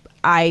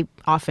I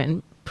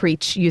often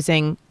preach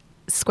using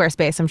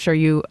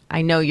Squarespace.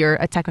 I know you're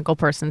a technical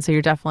person, so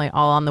you're definitely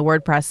all on the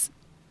WordPress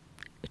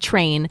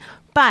train.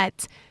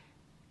 But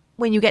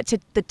when you get to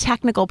the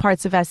technical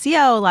parts of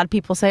SEO, a lot of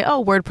people say,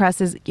 oh,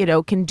 WordPress is,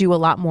 can do a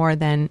lot more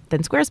than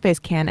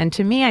Squarespace can. And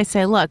to me, I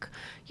say, look,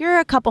 you're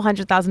a couple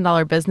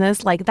 $100,000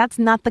 business. Like, that's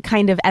not the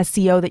kind of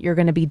SEO that you're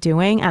going to be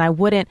doing. And I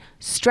wouldn't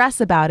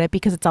stress about it,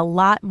 because it's a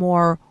lot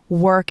more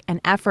work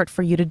and effort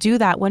for you to do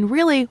that, when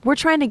really we're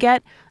trying to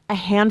get a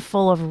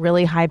handful of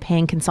really high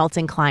paying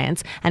consulting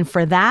clients. And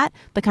for that,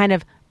 the kind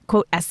of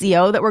quote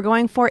SEO that we're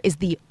going for is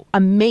the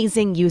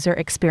amazing user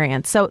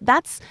experience. So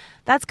that's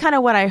kind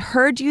of what I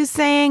heard you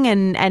saying,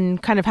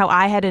 and kind of how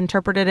I had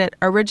interpreted it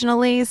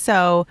originally.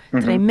 So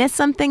Did I miss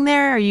something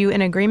there? Are you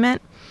in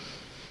agreement?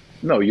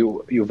 No,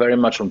 you're very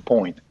much on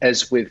point.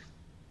 As with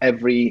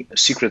every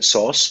secret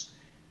sauce,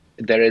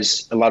 there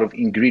is a lot of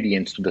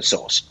ingredients to the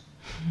sauce.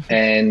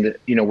 And,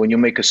 when you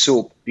make a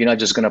soup, you're not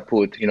just going to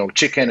put,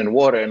 chicken and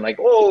water and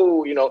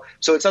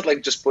so it's not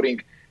like just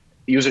putting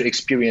user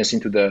experience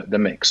into the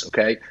mix.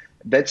 Okay.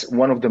 That's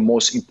one of the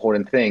most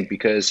important things,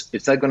 because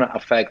it's not going to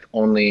affect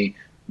only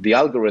the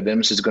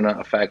algorithms. It's going to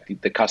affect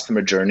the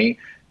customer journey.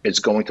 It's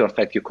going to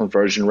affect your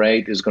conversion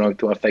rate. It's going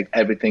to affect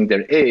everything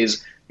there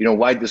is,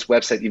 why this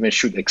website even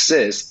should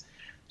exist.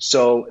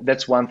 So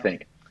that's one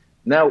thing.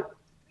 Now,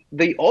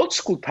 the old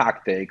school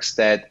tactics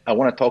that I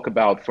want to talk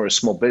about for a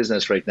small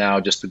business right now,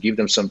 just to give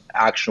them some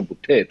actionable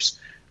tips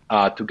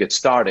to get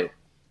started.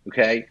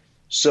 Okay.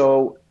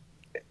 So,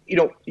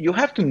 you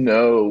have to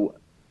know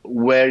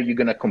where you're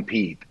going to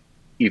compete.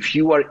 If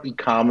you are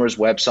e-commerce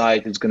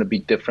website, it's going to be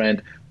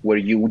different where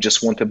you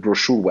just want a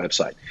brochure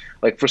website.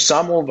 Like for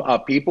some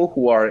of people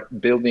who are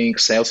building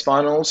sales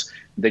funnels,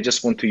 they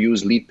just want to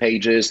use lead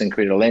pages and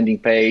create a landing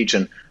page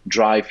and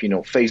drive,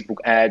 Facebook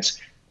ads.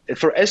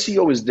 For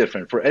SEO is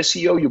different. For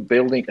SEO, you're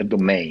building a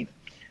domain.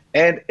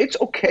 And it's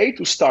okay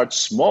to start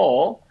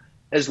small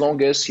as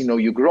long as,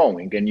 you're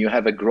growing and you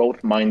have a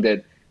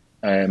growth-minded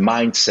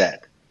mindset.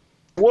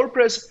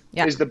 WordPress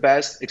is the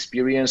best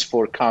experience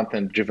for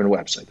content-driven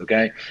website,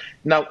 okay?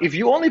 Now, if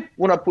you only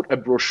want to put a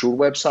brochure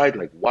website,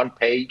 like one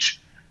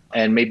page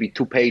and maybe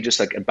 2 pages,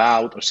 like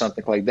about or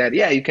something like that,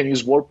 you can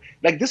use WordPress.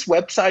 Like this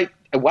website,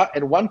 a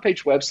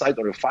one-page website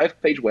or a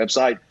 5-page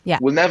website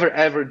will never,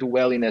 ever do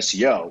well in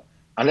SEO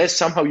unless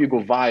somehow you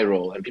go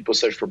viral and people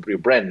search for your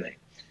brand name.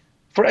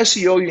 For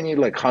SEO, you need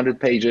like 100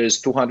 pages,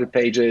 200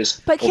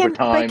 pages over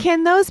time. But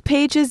can those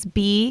pages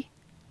be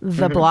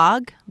the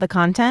blog, the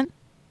content?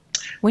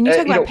 When you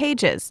talk about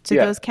pages, do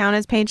those count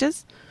as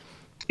pages?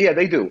 Yeah,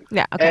 they do.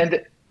 Yeah,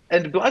 okay.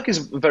 And the blog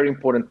is a very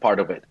important part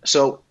of it.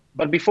 So,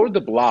 but before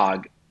the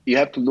blog, you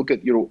have to look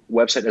at your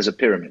website as a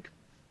pyramid.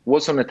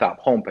 What's on the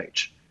top?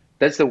 Homepage.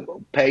 That's the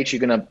page you're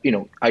going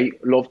to, I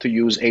love to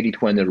use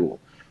 80-20 rule.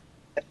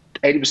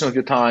 80% of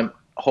your time,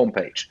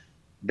 homepage.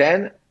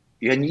 Then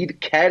you need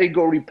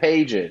category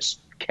pages,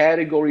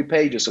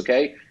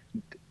 okay?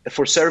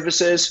 For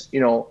services,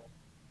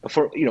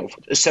 for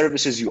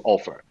services you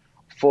offer.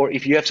 For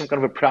if you have some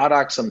kind of a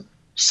product, some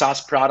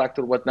SaaS product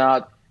or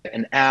whatnot,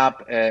 an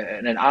app,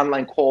 an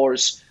online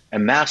course, a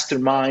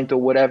mastermind or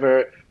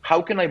whatever,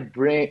 how can I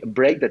break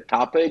the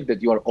topic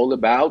that you are all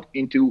about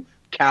into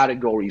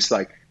categories?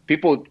 Like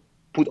people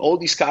put all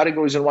these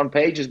categories on one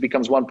page, it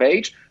becomes one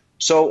page.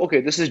 So, okay,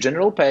 this is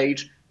general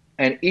page,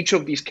 and each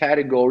of these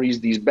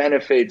categories, these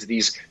benefits,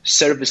 these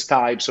service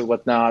types or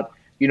whatnot,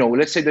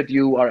 let's say that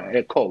you are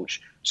a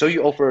coach. So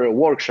you offer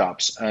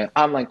workshops,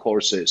 online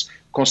courses,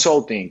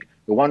 consulting,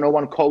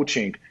 one-on-one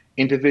coaching,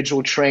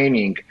 individual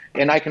training,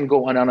 and I can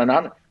go on and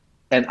on.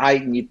 And I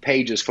need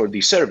pages for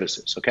these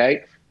services,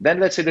 okay? Then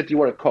let's say that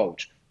you are a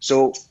coach.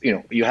 So,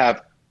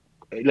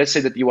 let's say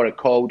that you are a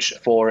coach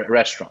for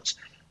restaurants.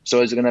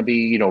 So it's going to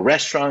be,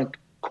 restaurant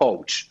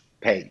coach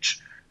page,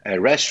 a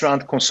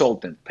restaurant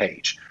consultant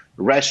page,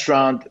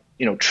 restaurant,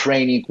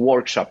 training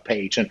workshop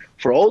page. And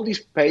for all these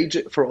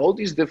pages, for all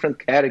these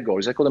different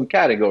categories, I call them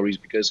categories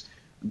because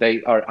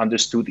they are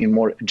understood in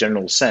more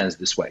general sense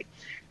this way.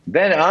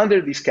 Then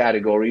under these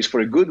categories, for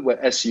a good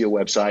SEO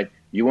website,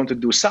 you want to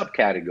do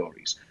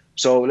subcategories.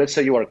 So let's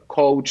say you are a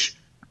coach,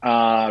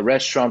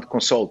 restaurant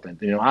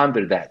consultant.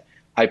 Under that,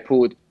 I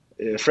put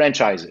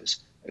franchises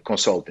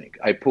consulting.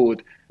 I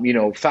put,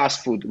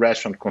 fast food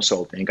restaurant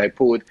consulting. I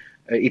put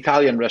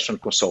Italian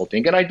restaurant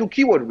consulting, and I do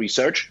keyword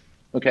research.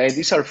 Okay,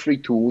 these are free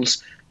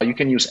tools. You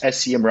can use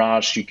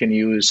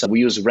SEMrush. We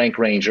use Rank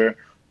Ranger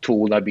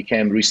tool. I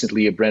became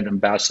recently a brand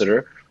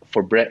ambassador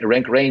for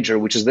Rank Ranger,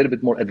 which is a little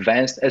bit more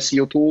advanced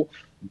SEO tool.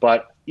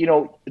 But,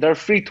 there are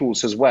free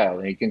tools as well.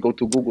 And you can go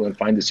to Google and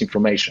find this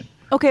information.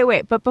 Okay,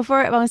 wait. But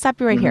before, I want to stop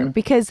you right here,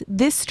 because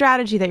this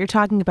strategy that you're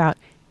talking about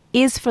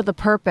is for the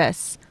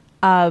purpose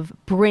of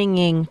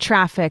bringing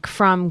traffic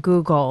from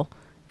Google,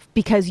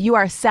 because you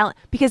are selling.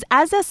 Because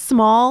as a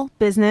small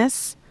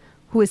business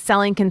who is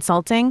selling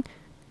consulting,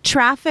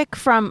 traffic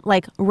from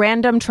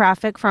random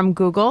traffic from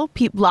Google,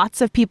 lots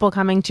of people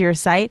coming to your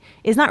site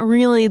is not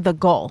really the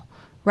goal,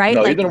 right?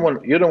 No, you don't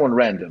want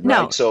random,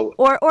 no, right? So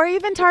or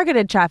even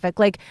targeted traffic.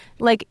 Like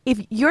if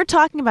you're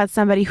talking about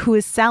somebody who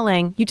is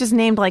selling, you just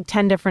named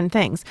 10 different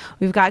things.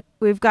 We've got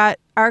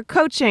our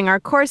coaching, our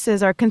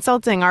courses, our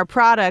consulting, our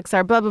products,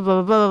 our blah blah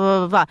blah blah blah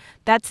blah blah.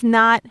 That's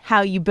not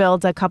how you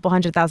build a couple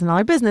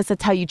 $100,000 business.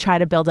 That's how you try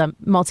to build a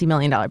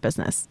multi-million-dollar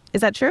business.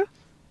 Is that true?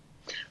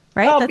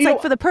 Right?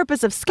 That's for the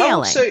purpose of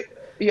scaling.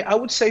 I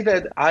would say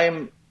that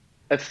I'm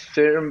a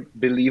firm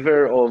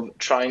believer of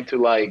trying to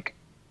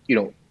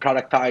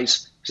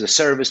productize the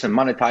service and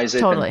monetize it.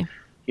 Totally.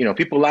 And,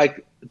 people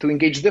like to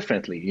engage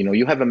differently.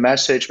 You have a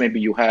message, maybe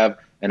you have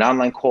an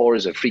online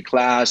course, a free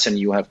class, and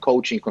you have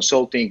coaching,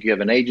 consulting, you have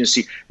an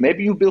agency.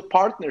 Maybe you build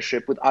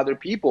partnership with other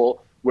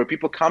people where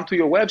people come to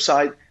your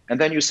website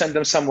and then you send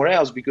them somewhere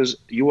else because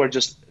you are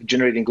just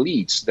generating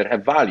leads that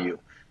have value.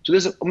 So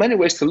there's many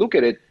ways to look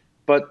at it.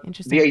 But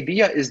the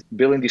idea is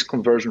building these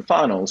conversion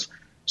funnels.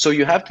 So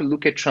you have to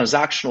look at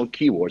transactional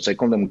keywords. I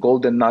call them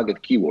golden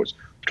nugget keywords,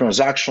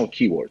 transactional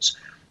keywords.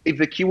 If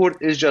the keyword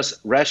is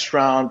just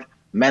restaurant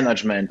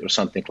management or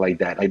something like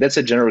that, that's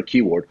a general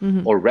keyword,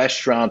 or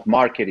restaurant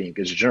marketing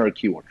is a general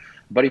keyword.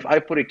 But if I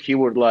put a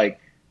keyword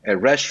like a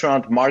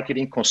restaurant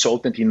marketing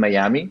consultant in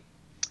Miami,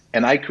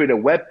 and I create a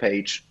web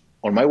page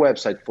on my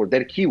website for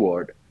that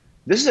keyword,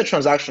 this is a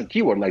transactional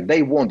keyword.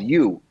 They want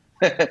you.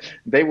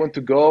 They want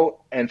to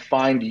go and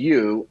find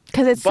you.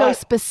 Because it's so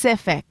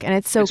specific and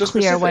it's so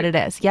clear what it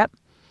is. Yep.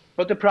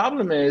 But the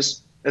problem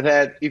is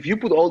that if you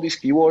put all these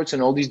keywords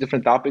and all these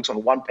different topics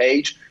on one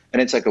page,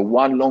 and it's like a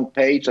one long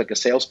page, like a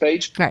sales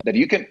page, right,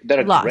 that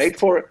are great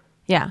for,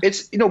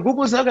 it's,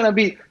 Google's not going to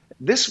be,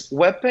 this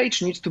web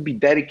page needs to be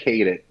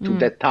dedicated to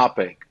that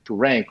topic, to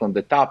rank on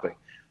the topic.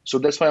 So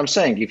that's why I'm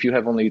saying if you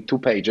have only 2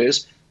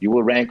 pages, you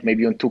will rank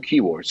maybe on 2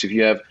 keywords. If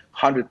you have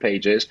 100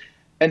 pages,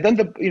 and then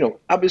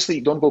obviously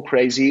don't go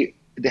crazy.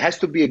 There has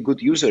to be a good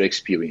user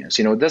experience.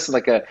 That's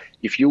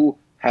if you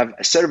have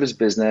a service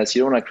business,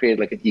 you don't want to create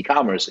an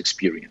e-commerce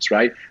experience,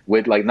 right?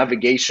 With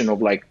navigation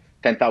of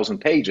 10,000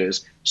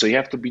 pages. So you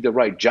have to be the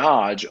right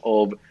judge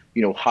of,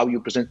 how you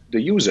present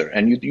the user,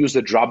 and you use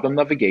the drop-down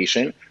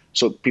navigation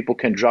so people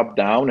can drop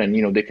down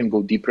and, they can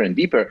go deeper and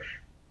deeper.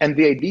 And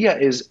the idea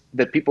is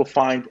that people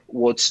find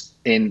what's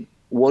in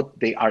what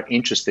they are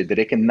interested, that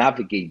they can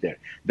navigate there.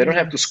 They don't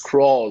have to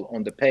scroll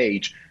on the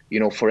page,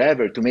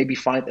 forever to maybe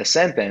find a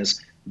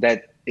sentence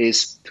that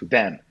is to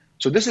them.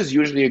 So this is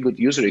usually a good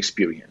user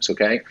experience,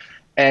 okay?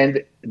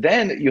 And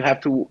then you have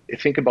to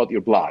think about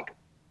your blog.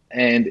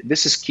 And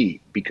this is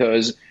key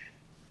because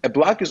a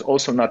blog is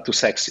also not too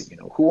sexy.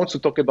 Who wants to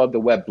talk about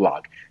the web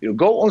blog?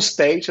 Go on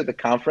stage at the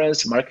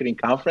conference, marketing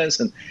conference,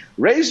 and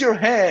raise your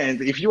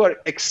hand if you are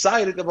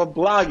excited about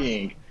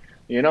blogging.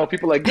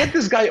 People get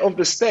this guy off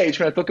the stage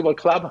when I talk about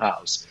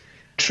Clubhouse.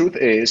 Truth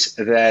is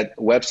that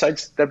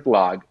websites that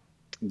blog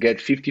get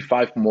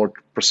 55% more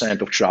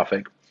of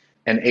traffic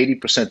and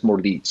 80% more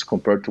leads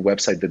compared to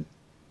websites that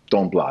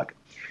don't blog.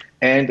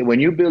 And when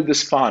you build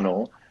this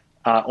funnel,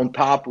 on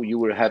top you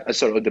will have, at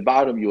the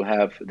bottom you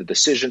have the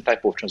decision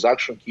type of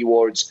transactional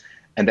keywords,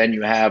 and then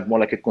you have more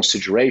like a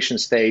consideration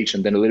stage,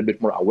 and then a little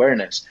bit more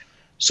awareness.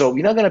 So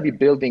you're not going to be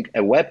building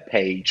a web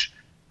page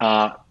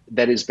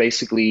that is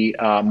basically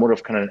more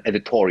of kind of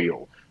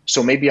editorial.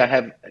 So maybe I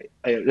have,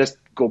 let's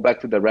go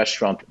back to the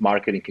restaurant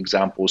marketing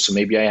example. So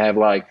maybe I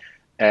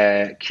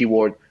have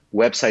keyword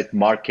website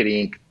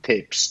marketing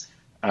tips,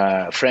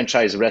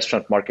 franchise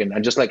restaurant marketing,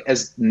 and just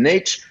as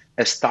niche,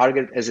 as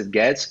targeted as it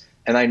gets.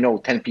 And I know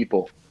 10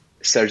 people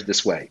search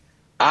this way.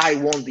 I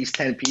want these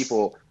 10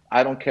 people.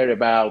 I don't care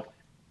about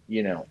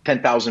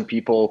 10,000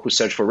 people who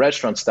search for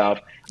restaurant stuff.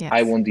 Yes.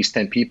 I want these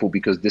 10 people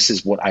because this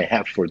is what I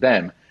have for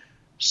them.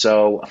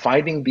 So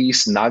finding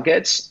these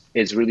nuggets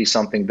is really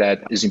something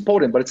that is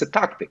important, but it's a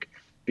tactic,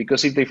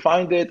 because if they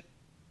find it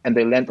and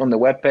they land on the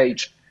web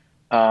page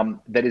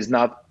that is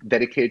not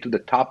dedicated to the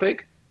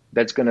topic,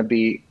 that's going to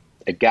be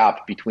a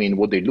gap between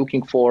what they're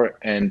looking for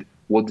and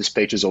what this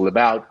page is all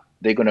about.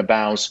 They're going to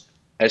bounce.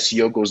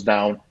 SEO goes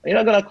down. You're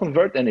not going to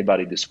convert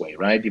anybody this way,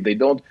 right? If they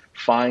don't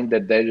find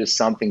that there is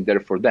something there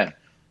for them.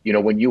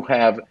 When you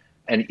have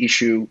an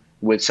issue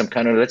with some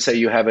kind of, let's say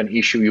you have an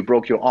issue, you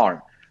broke your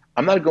arm.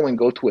 I'm not going to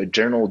go to a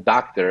general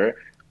doctor.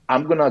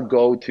 I'm going to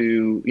go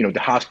to, the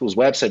hospital's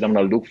website. I'm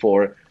going to look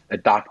for a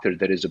doctor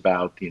that is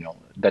about,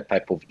 that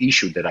type of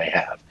issue that I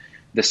have.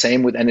 The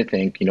same with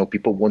anything,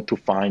 people want to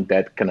find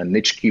that kind of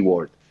niche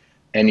keyword.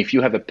 And if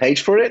you have a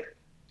page for it,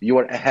 you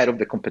are ahead of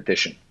the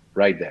competition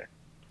right there.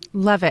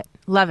 Love it.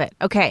 Love it.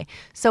 Okay.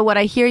 So what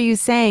I hear you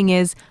saying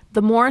is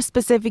the more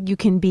specific you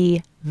can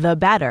be, the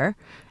better,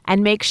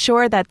 and make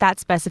sure that that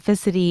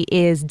specificity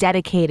is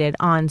dedicated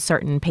on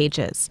certain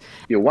pages.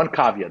 One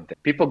caveat there.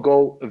 People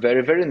go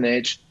very, very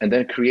niche and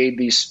then create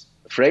these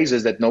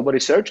phrases that nobody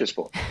searches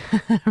for.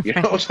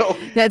 Right. So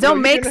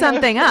don't make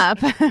something up.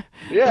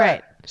 Yeah.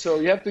 Right.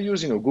 So you have to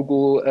use,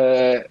 Google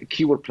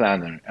Keyword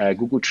Planner,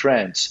 Google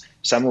Trends,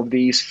 some of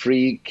these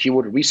free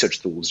keyword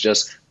research tools.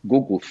 Just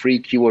Google free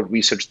keyword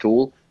research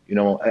tool.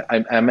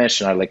 I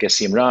mentioned like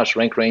SEMrush,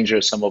 Rank Ranger,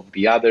 some of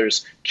the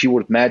others.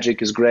 Keyword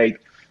Magic is great.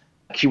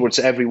 Keywords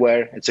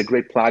Everywhere. It's a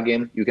great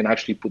plugin you can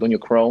actually put on your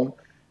Chrome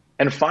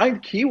and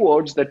find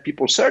keywords that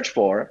people search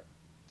for,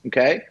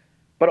 okay,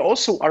 but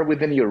also are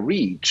within your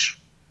reach.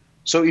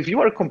 So if you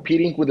are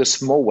competing with a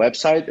small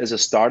website as a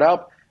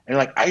startup and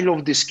like, I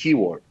love this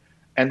keyword,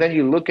 and then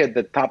you look at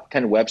the top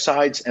 10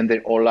 websites and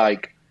they're all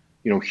like,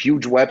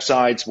 huge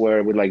websites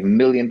with like $1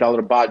 million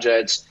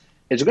budgets,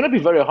 it's going to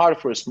be very hard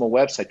for a small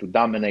website to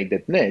dominate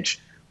that niche.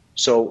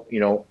 So,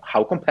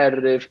 how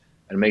competitive,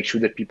 and make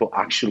sure that people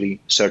actually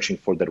searching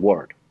for that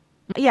word.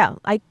 Yeah,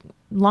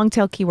 long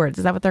tail keywords.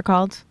 Is that what they're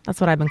called?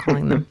 That's what I've been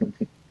calling them.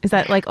 Is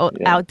that like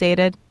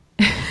outdated?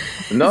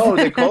 No,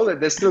 they still call it,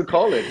 They still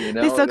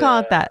call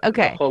it that.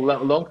 Okay. The whole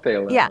long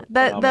tail. Yeah.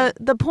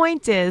 The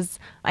point is,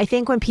 I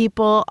think when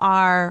people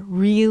are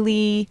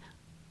really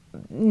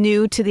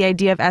new to the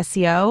idea of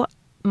SEO,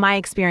 my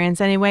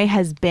experience anyway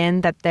has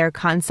been that their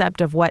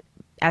concept of what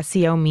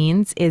SEO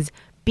means is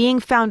being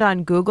found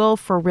on Google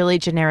for really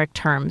generic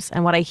terms.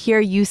 And what I hear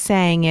you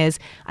saying is,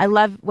 I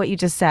love what you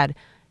just said.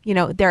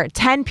 There are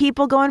 10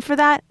 people going for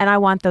that, and I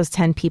want those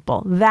 10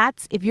 people.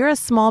 If you're a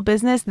small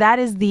business, that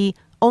is the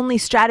only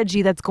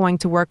strategy that's going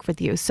to work with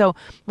you. So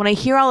when I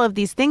hear all of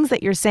these things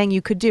that you're saying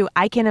you could do,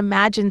 I can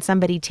imagine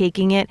somebody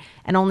taking it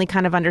and only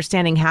kind of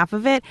understanding half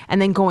of it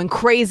and then going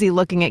crazy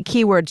looking at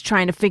keywords,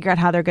 trying to figure out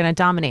how they're going to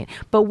dominate.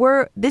 But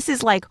this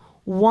is like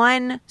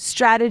one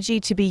strategy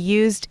to be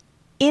used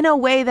in a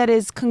way that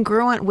is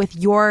congruent with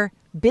your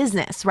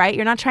business, right?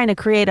 You're not trying to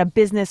create a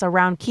business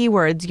around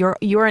keywords.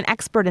 You're an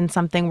expert in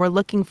something. We're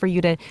looking for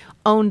you to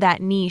own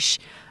that niche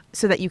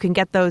so that you can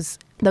get those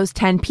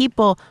 10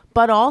 people,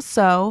 but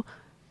also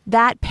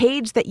that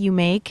page that you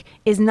make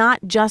is not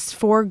just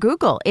for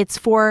Google. It's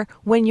for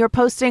when you're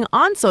posting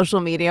on social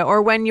media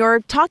or when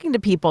you're talking to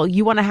people.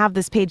 You want to have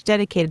this page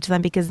dedicated to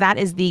them because that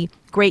is the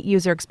great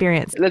user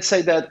experience. Let's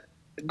say that,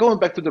 going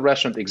back to the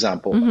restaurant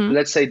example,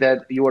 let's say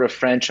that you are a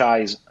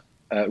franchise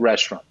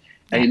restaurant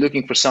and you're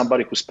looking for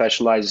somebody who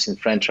specializes in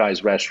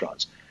franchise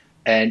restaurants.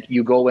 And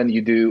you go and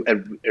you do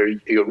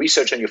your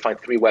research and you find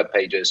 3 web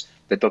pages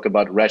that talk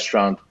about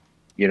restaurant,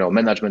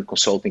 management,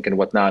 consulting and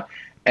whatnot.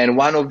 And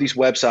one of these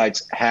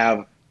websites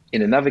have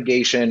in a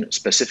navigation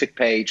specific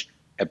page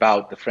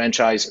about the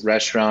franchise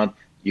restaurant.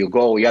 You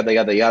go, yada,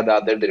 yada,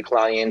 yada, they're the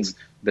clients,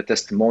 the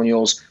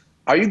testimonials.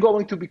 Are you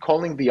going to be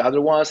calling the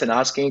other ones and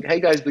asking, hey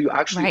guys, do you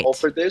actually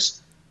offer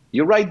this?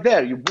 You're right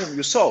there.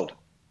 You sold.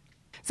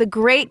 It's a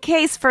great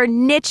case for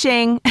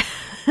niching,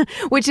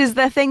 which is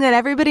the thing that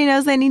everybody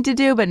knows they need to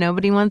do, but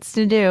nobody wants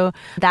to do.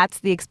 That's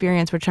the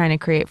experience we're trying to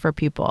create for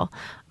people.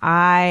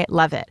 I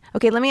love it.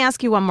 Okay, let me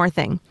ask you one more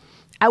thing.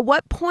 At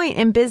what point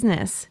in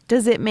business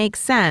does it make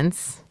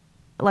sense?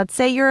 Let's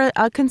say you're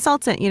a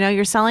consultant,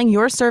 you're selling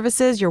your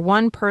services, you're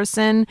one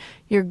person,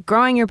 you're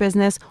growing your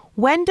business.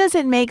 When does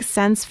it make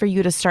sense for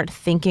you to start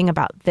thinking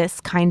about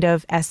this kind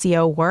of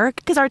SEO work?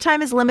 Because our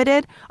time is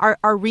limited.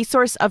 Our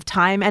resource of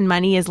time and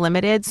money is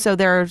limited. So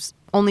there's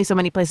only so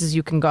many places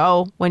you can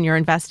go when you're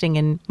investing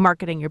in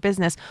marketing your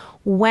business.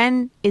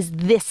 When is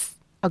this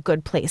a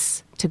good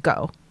place to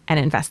go and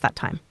invest that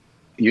time?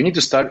 You need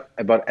to start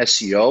about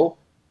SEO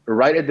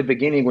right at the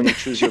beginning when you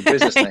choose your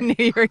business name. I knew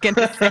you were going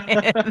to say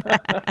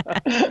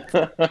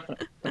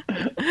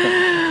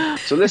that.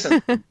 So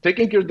listen,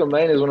 picking your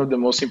domain is one of the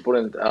most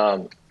important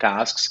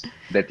tasks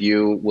that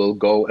you will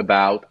go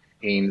about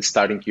in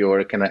starting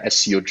your kind of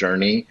SEO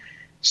journey.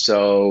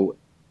 So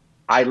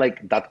I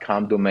like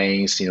 .com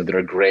domains, that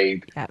are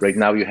great. Yes. Right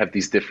now you have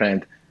these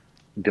different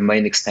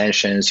domain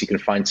extensions. You can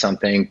find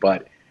something,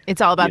 but it's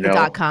all about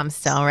the .com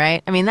still,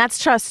 right? I mean,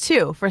 that's trust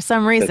too, for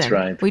some reason. That's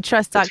right. We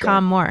trust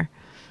 .com more.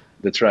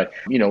 That's right.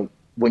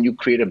 When you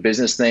create a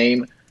business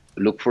name,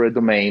 look for a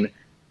domain.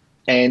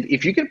 And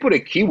if you can put a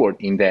keyword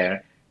in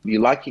there, you're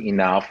lucky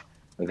enough,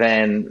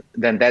 then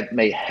that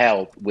may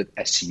help with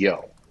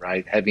SEO,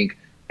 right? Having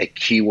a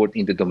keyword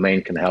in the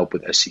domain can help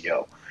with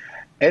SEO.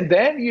 And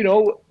then,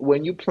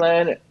 when you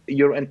plan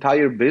your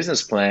entire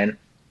business plan,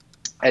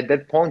 at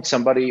that point,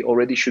 somebody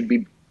already should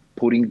be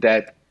putting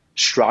that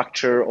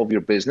structure of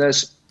your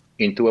business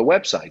into a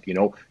website,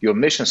 your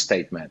mission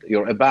statement,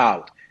 your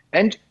about.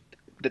 And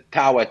the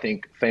Tao, I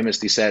think,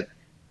 famously said,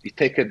 you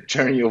take a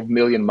journey of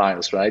 1,000,000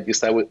 miles, right? You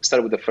start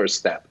with the first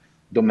step,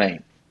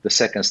 domain. The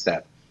second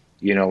step,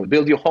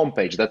 build your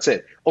homepage. That's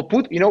it. Or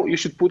you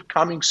should put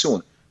coming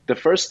soon. The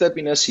first step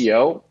in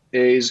SEO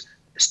is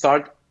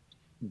start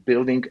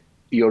building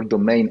your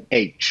domain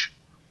age.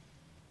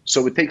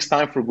 So it takes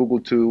time for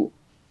Google to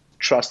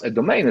trust a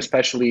domain,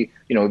 especially,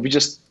 if you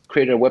just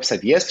created a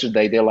website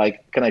yesterday, they're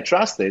like, can I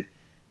trust it?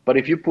 But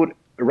if you put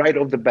right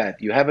off the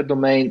bat, you have a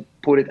domain,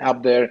 put it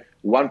up there,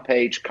 one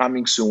page,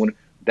 coming soon,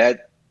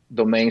 that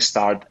domain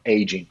start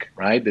aging,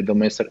 right? The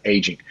domain start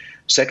aging.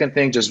 Second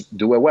thing, just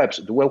do a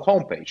website, do a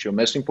homepage, your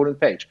most important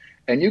page.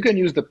 And you can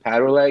use the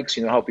parallax,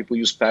 how people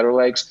use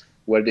parallax,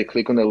 where they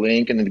click on the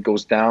link and it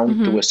goes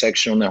down to a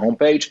section on the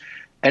homepage.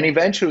 And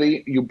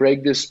eventually you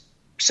break these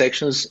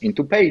sections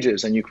into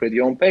pages and you create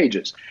your own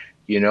pages.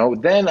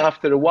 Then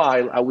after a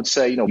while, I would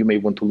say, you may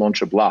want to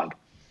launch a blog.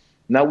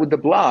 Now with the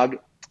blog,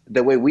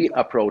 the way we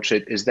approach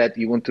it is that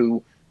you want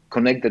to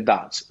connect the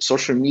dots,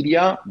 social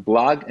media,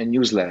 blog, and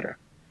newsletter.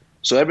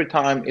 So every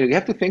time, you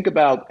have to think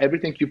about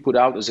everything you put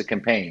out as a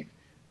campaign.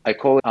 I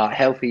call it a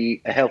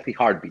healthy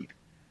heartbeat,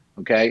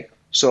 okay?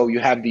 So you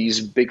have these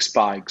big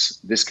spikes.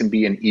 This can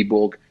be an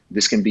ebook,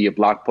 this can be a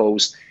blog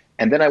post,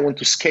 and then I want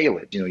to scale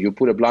it. You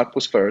put a blog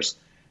post first,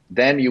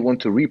 then you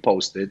want to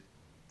repost it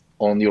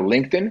on your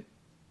LinkedIn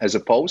as a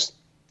post,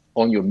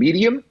 on your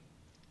Medium,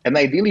 and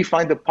ideally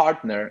find a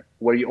partner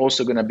where you're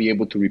also going to be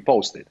able to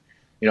repost it.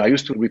 I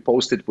used to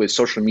repost it with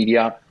Social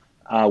Media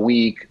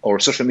Week or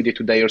Social Media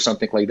Today or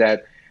something like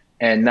that.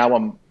 And now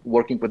I'm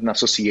working with an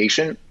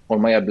association on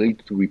my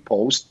ability to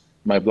repost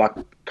my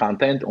blog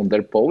content on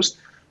their post.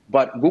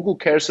 But Google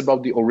cares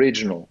about the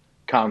original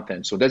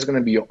content. So that's going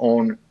to be your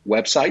own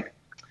website.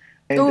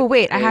 Oh,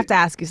 wait, I have to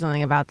ask you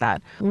something about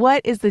that.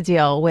 What is the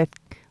deal with,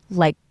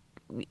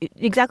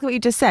 exactly what you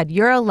just said?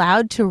 You're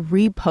allowed to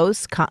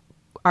repost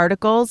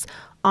articles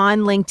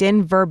on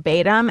LinkedIn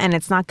verbatim, and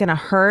it's not going to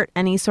hurt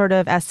any sort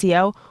of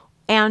SEO.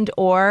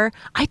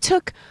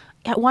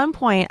 At one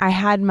point, I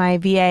had my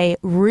VA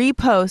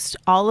repost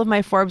all of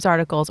my Forbes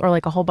articles, or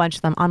a whole bunch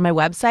of them, on my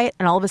website,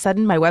 and all of a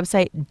sudden my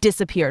website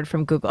disappeared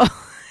from Google.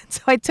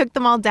 So I took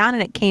them all down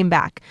and it came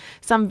back.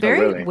 So I'm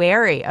very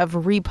wary of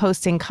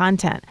reposting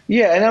content.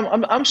 Yeah,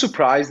 and I'm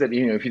surprised that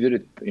if you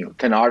did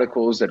 10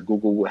 articles, that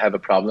Google will have a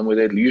problem with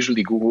it.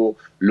 Usually Google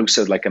looks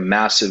at a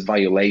massive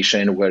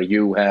violation where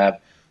you have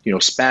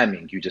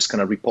spamming, you just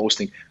kind of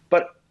reposting.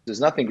 But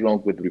there's nothing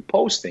wrong with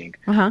reposting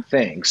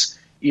things.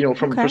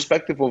 From a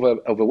perspective of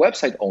a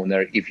website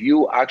owner, if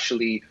you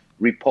actually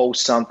repost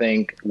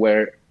something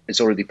where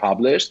it's already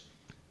published,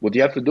 what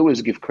you have to do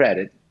is give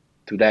credit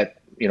to that,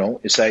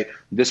 say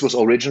this was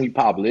originally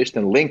published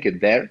and link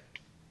it there.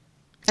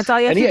 That's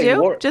all you have to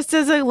do? Just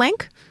as a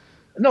link?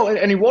 No,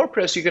 and in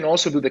WordPress, you can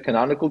also do the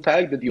canonical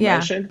tag that you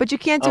mentioned. But you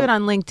can't do it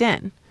on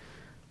LinkedIn.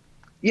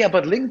 Yeah,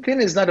 but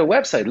LinkedIn is not a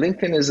website.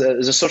 LinkedIn is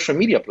a social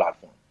media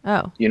platform.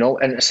 Oh.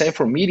 And same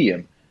for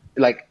Medium.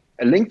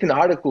 LinkedIn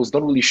articles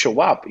don't really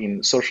show up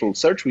in search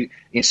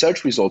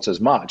results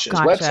as much as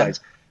websites.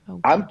 Oh,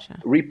 I'm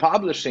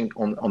republishing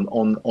on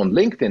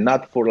LinkedIn,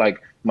 not for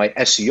my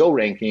SEO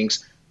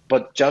rankings,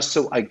 but just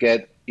so I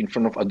get in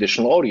front of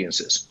additional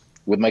audiences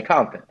with my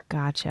content.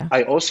 Gotcha.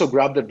 I also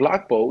grab the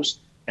blog post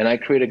and I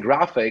create a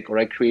graphic or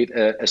I create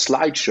a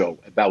slideshow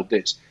about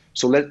this.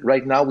 So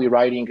right now we're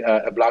writing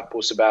a blog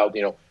post about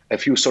a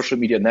few social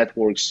media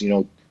networks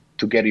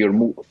to get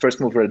your first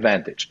mover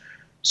advantage.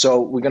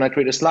 So we're going to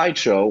create a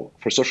slideshow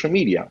for social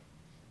media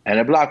and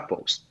a blog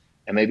post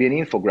and maybe an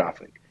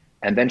infographic,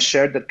 and then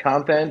share that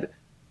content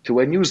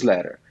to a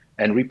newsletter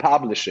and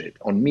republish it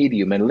on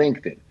Medium and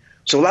LinkedIn.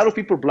 So a lot of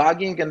people are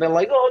blogging and they're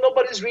like, oh,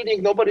 nobody's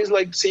reading, nobody's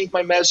seeing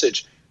my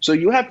message. So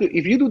you have to,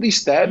 if you do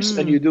these steps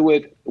and you do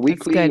it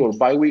weekly or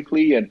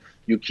bi-weekly and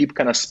you keep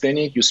kind of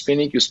spinning,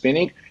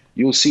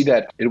 you'll see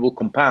that it will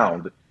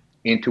compound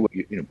into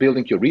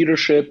building your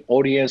readership,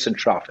 audience, and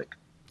traffic.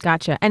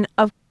 Gotcha.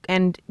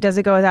 And does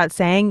it go without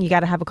saying you got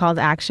to have a call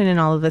to action in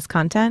all of this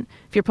content?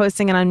 If you're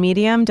posting it on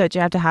Medium, don't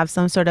you have to have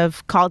some sort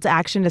of call to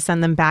action to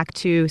send them back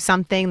to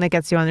something that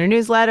gets you on their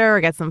newsletter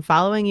or gets them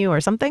following you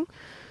or something?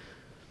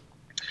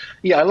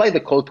 Yeah, I like the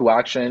call to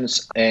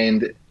actions,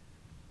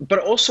 but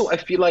also I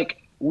feel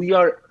like we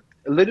are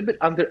a little bit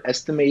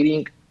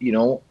underestimating,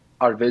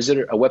 our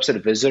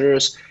website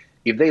visitors.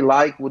 If they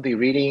like what they're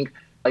reading,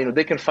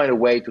 they can find a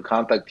way to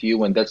contact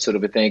you and that sort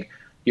of a thing.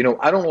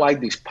 I don't like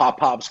these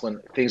pop-ups when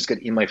things get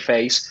in my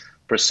face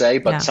per se,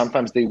 but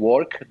sometimes they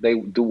work. They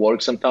do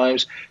work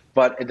sometimes.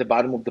 But at the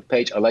bottom of the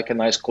page, I like a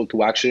nice call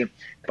to action.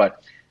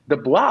 But the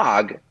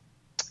blog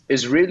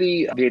is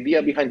really, the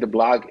idea behind the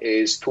blog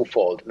is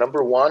twofold.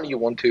 Number one, you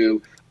want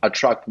to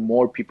attract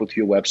more people to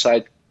your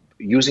website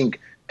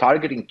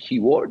targeting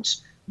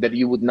keywords that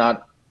you would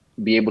not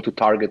be able to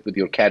target with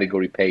your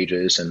category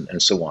pages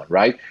and so on,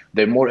 right?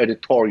 They're more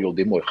editorial,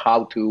 they're more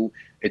how-to.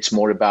 It's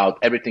more about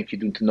everything you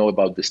need to know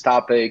about this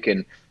topic,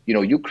 and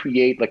you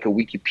create like a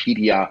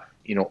Wikipedia,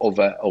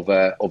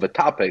 of a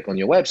topic on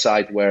your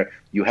website where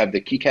you have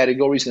the key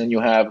categories and then you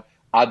have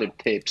other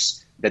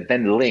tips that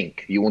then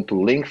link. You want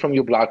to link from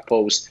your blog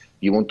post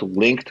You want to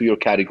link to your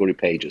category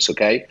pages,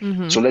 okay?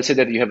 So let's say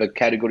that you have a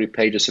category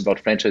pages about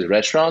franchise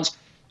restaurants.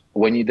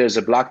 When there's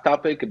a blog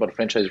topic about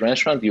franchise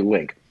restaurant, you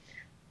link.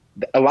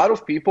 A lot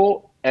of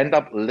people end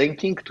up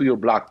linking to your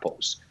blog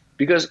post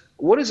because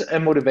what is a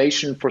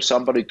motivation for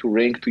somebody to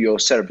link to your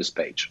service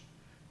page?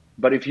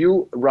 But if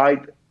you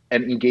write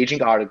an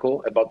engaging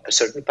article about a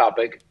certain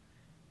topic,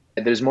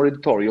 there's more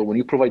editorial. When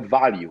you provide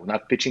value,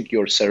 not pitching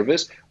your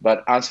service,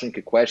 but answering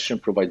a question,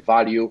 provide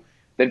value,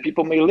 then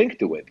people may link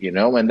to it,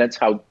 and that's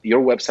how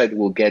your website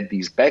will get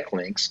these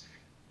backlinks,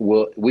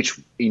 which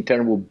in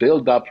turn will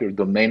build up your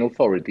domain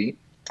authority,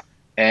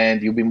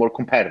 and you'll be more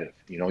competitive.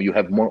 You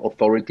have more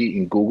authority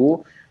in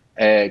Google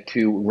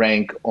to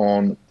rank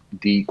on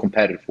the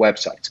competitive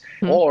websites.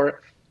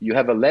 Or you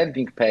have a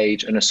landing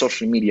page and a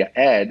social media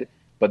ad,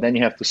 but then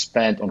you have to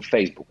spend on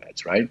Facebook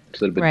ads, right?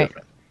 It's a little bit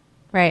different.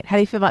 Right. How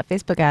do you feel about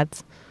Facebook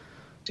ads?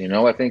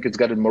 I think it's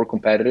gotten more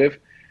competitive.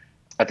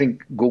 I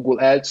think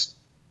Google ads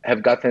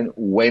have gotten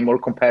way more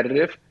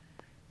competitive.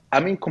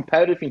 I mean,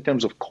 competitive in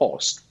terms of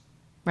cost,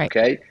 right?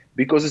 Okay,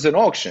 because it's an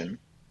auction,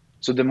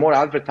 so the more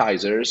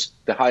advertisers,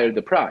 the higher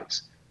the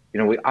price.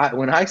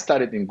 When I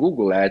started in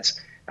Google ads,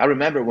 I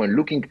remember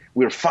we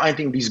were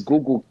finding these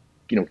Google,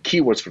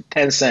 keywords for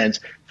 10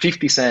 cents,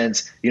 50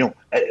 cents,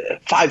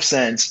 5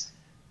 cents,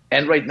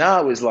 and right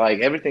now is like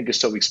everything is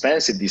so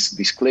expensive.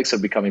 These clicks are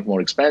becoming more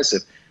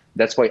expensive.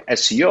 That's why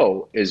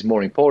SEO is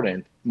more and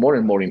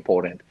more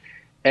important.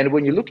 And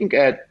when you're looking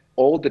at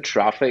all the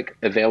traffic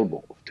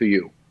available to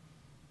you,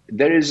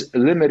 there is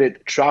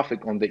limited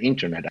traffic on the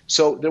internet.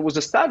 So there was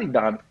a study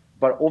done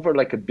by over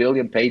like 1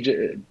 billion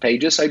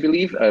pages, I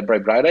believe, by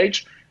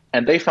BrightEdge,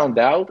 and they found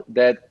out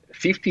that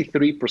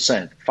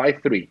 53%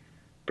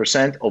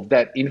 of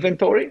that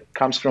inventory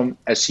comes from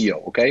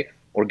SEO, okay,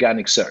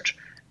 organic search,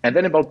 and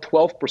then about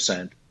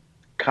 12%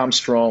 comes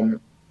from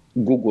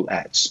Google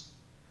ads.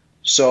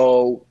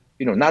 So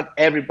not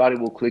everybody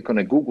will click on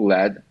a Google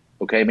ad,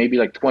 okay, maybe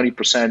like 10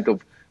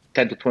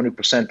 to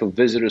 20% of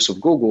visitors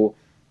of Google,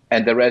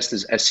 and the rest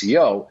is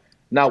SEO.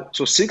 Now,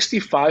 so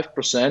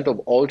 65% of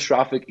all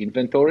traffic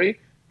inventory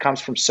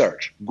comes from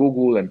search,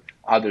 Google and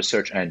other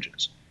search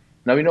engines.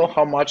 Now, you know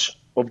how much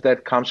of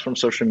that comes from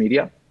social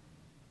media?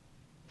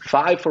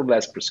 5 or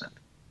less percent.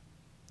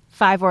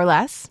 5 or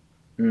less?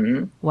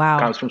 Mm-hmm. Wow.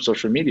 Comes from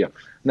social media.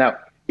 Now,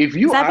 if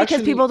you Is that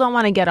because people don't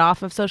want to get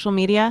off of social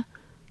media?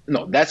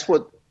 No, that's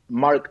what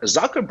Mark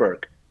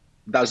Zuckerberg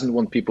doesn't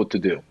want people to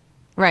do.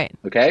 Right.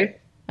 Okay?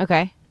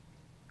 Okay.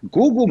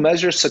 Google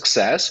measures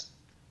success,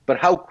 but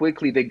how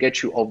quickly they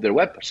get you off their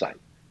website.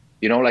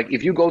 Like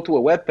if you go to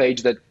a web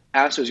page that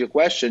answers your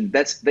question,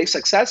 they're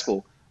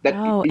successful. That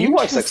you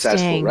are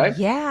successful, right?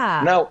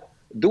 Yeah. Now,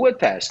 do a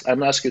test.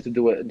 I'm asking you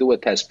to do a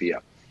test,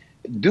 Pia.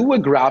 Do a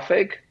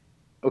graphic,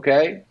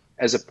 okay,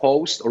 as a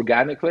post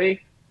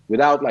organically,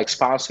 without like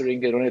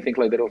sponsoring it or anything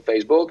like that on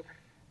Facebook,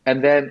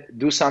 and then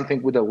do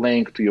something with a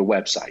link to your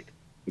website.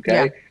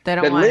 Okay, yeah, they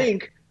don't the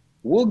link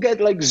will get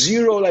like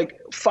 0, like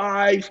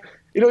 5.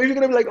 You're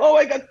gonna be like, oh,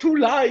 I got 2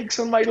 likes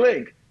on my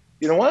link.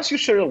 Once you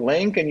share a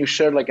link and you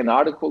share like an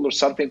article or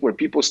something where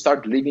people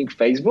start leaving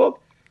Facebook,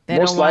 they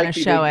don't want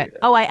to show it.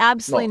 Oh, I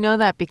absolutely know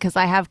that because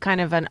I have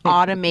kind of an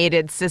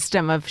automated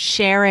system of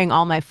sharing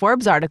all my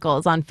Forbes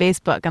articles on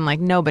Facebook, and like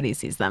nobody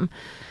sees them.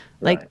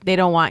 Like right. They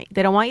don't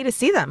want you to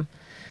see them.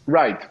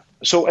 Right.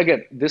 So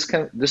again, this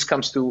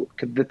comes to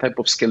the type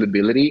of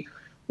scalability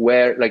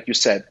where, like you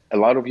said, a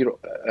lot of your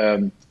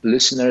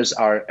listeners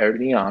are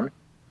early on.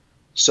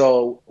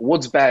 So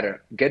what's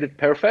better, get it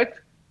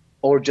perfect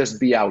or just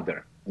be out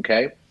there,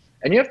 okay?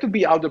 And you have to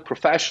be out there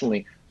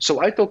professionally. So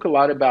I talk a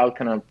lot about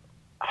kind of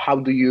how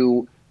do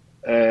you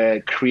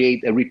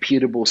create a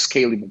repeatable,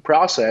 scalable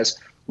process,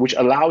 which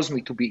allows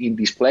me to be in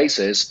these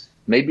places.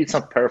 Maybe it's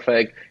not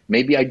perfect.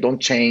 Maybe I don't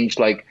change.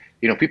 Like,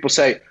 people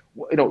say,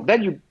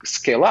 then you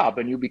scale up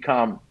and you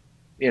become,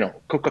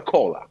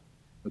 Coca-Cola,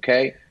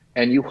 okay?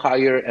 And you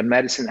hire a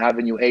Madison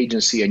Avenue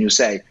agency and you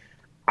say,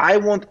 I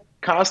want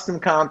custom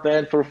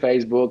content for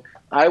Facebook.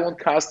 I want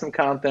custom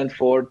content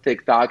for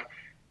TikTok.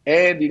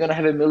 And you're going to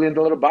have $1 million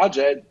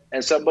budget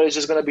and somebody's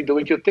just going to be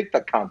doing your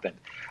TikTok content.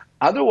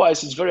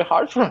 Otherwise, it's very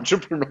hard for an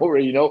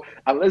entrepreneur,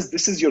 unless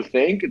this is your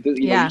thing.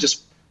 You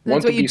just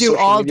want to be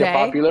social media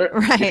popular.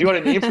 Right. If you're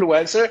an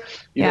influencer,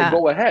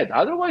 go ahead.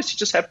 Otherwise, you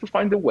just have to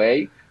find a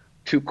way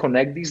to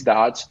connect these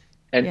dots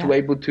and to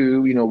able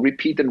to,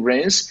 repeat and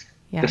rinse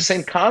the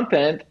same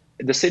content,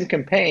 the same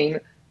campaign,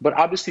 but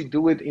obviously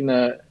do it in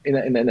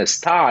a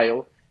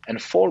style and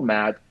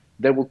format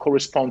that will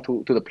correspond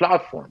to the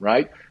platform,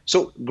 right?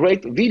 So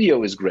great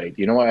video is great.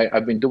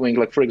 I've been doing,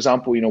 like, for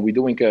example, we're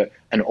doing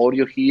an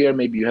audio here.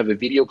 Maybe you have a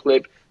video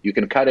clip. You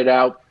can cut it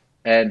out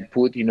and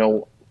put,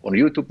 on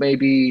YouTube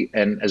maybe,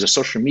 and as a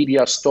social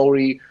media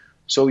story.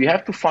 So you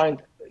have to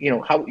find,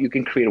 how you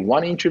can create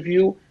one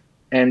interview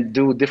and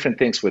do different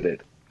things with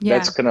it. Yeah.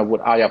 That's kind of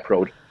what I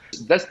approach.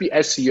 That's the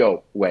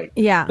SEO way.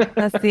 Yeah,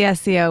 that's the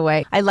SEO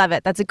way. I love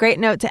it. That's a great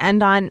note to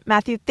end on.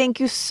 Matthew, thank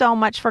you so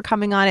much for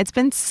coming on. It's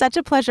been such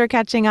a pleasure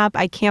catching up.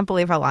 I can't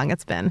believe how long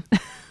it's been.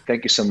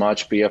 Thank you so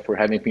much, Pia, for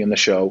having me on the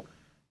show.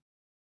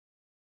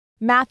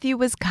 Matthew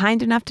was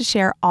kind enough to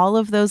share all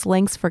of those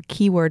links for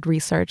keyword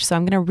research, so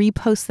I'm going to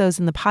repost those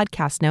in the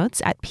podcast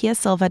notes at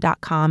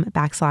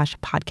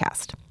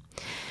piasilva.com/podcast.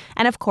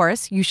 And of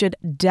course, you should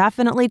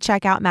definitely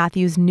check out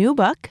Matthew's new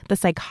book, The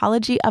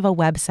Psychology of a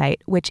Website,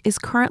 which is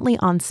currently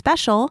on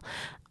special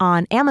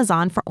on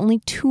Amazon for only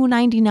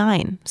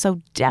 $2.99.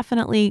 So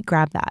definitely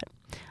grab that.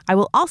 I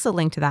will also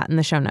link to that in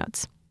the show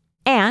notes.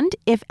 And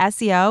if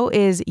SEO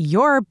is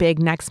your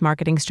big next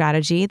marketing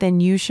strategy, then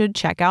you should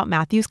check out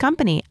Matthew's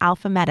company,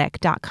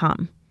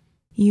 alphamedic.com.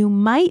 You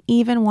might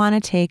even want to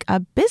take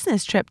a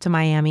business trip to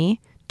Miami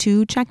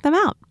to check them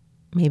out,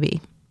 maybe.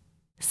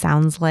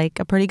 Sounds like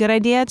a pretty good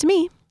idea to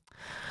me.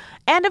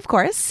 And of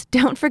course,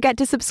 don't forget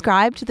to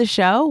subscribe to the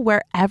show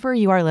wherever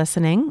you are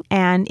listening.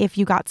 And if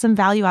you got some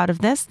value out of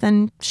this,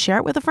 then share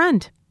it with a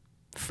friend.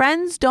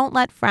 Friends don't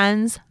let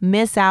friends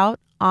miss out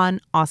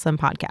on awesome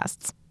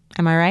podcasts.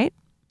 Am I right?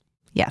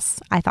 Yes,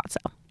 I thought so.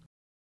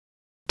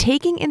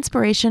 Taking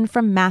inspiration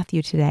from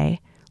Matthew today,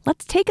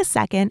 let's take a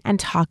second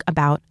and talk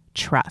about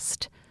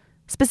trust.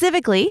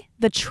 Specifically,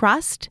 the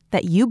trust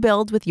that you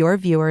build with your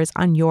viewers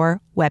on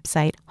your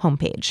website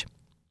homepage.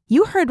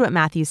 You heard what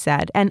Matthew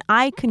said, and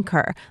I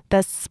concur.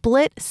 The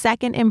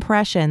split-second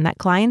impression that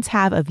clients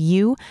have of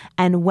you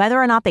and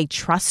whether or not they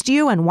trust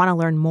you and want to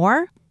learn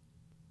more,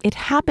 it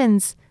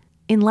happens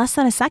in less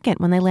than a second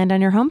when they land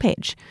on your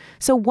homepage.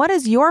 So what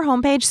does your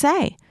homepage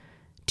say?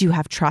 Do you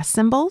have trust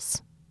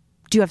symbols?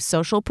 Do you have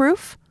social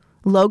proof?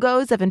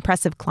 Logos of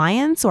impressive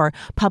clients or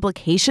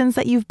publications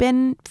that you've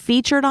been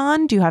featured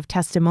on? Do you have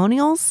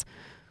testimonials?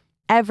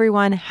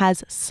 Everyone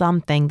has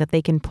something that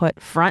they can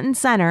put front and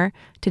center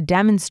to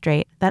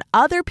demonstrate that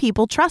other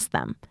people trust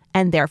them,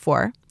 and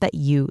therefore that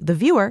you, the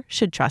viewer,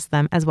 should trust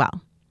them as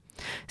well.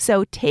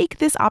 So take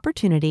this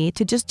opportunity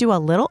to just do a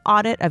little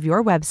audit of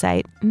your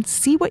website and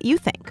see what you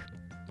think.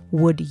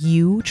 Would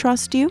you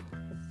trust you?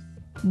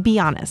 Be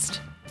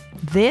honest.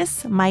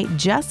 This might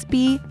just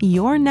be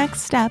your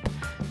next step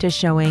to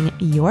showing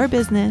your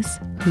business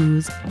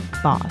who's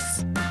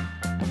boss.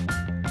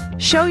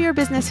 Show Your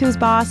Business Who's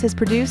Boss is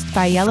produced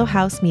by Yellow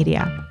House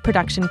Media.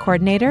 Production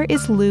coordinator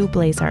is Lou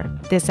Blazer.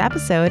 This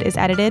episode is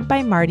edited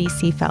by Marty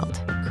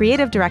Seafeld.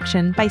 Creative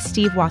direction by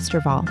Steve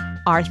Wasterval.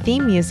 Our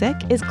theme music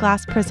is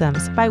Glass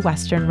Prisms by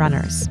Western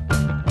Runners.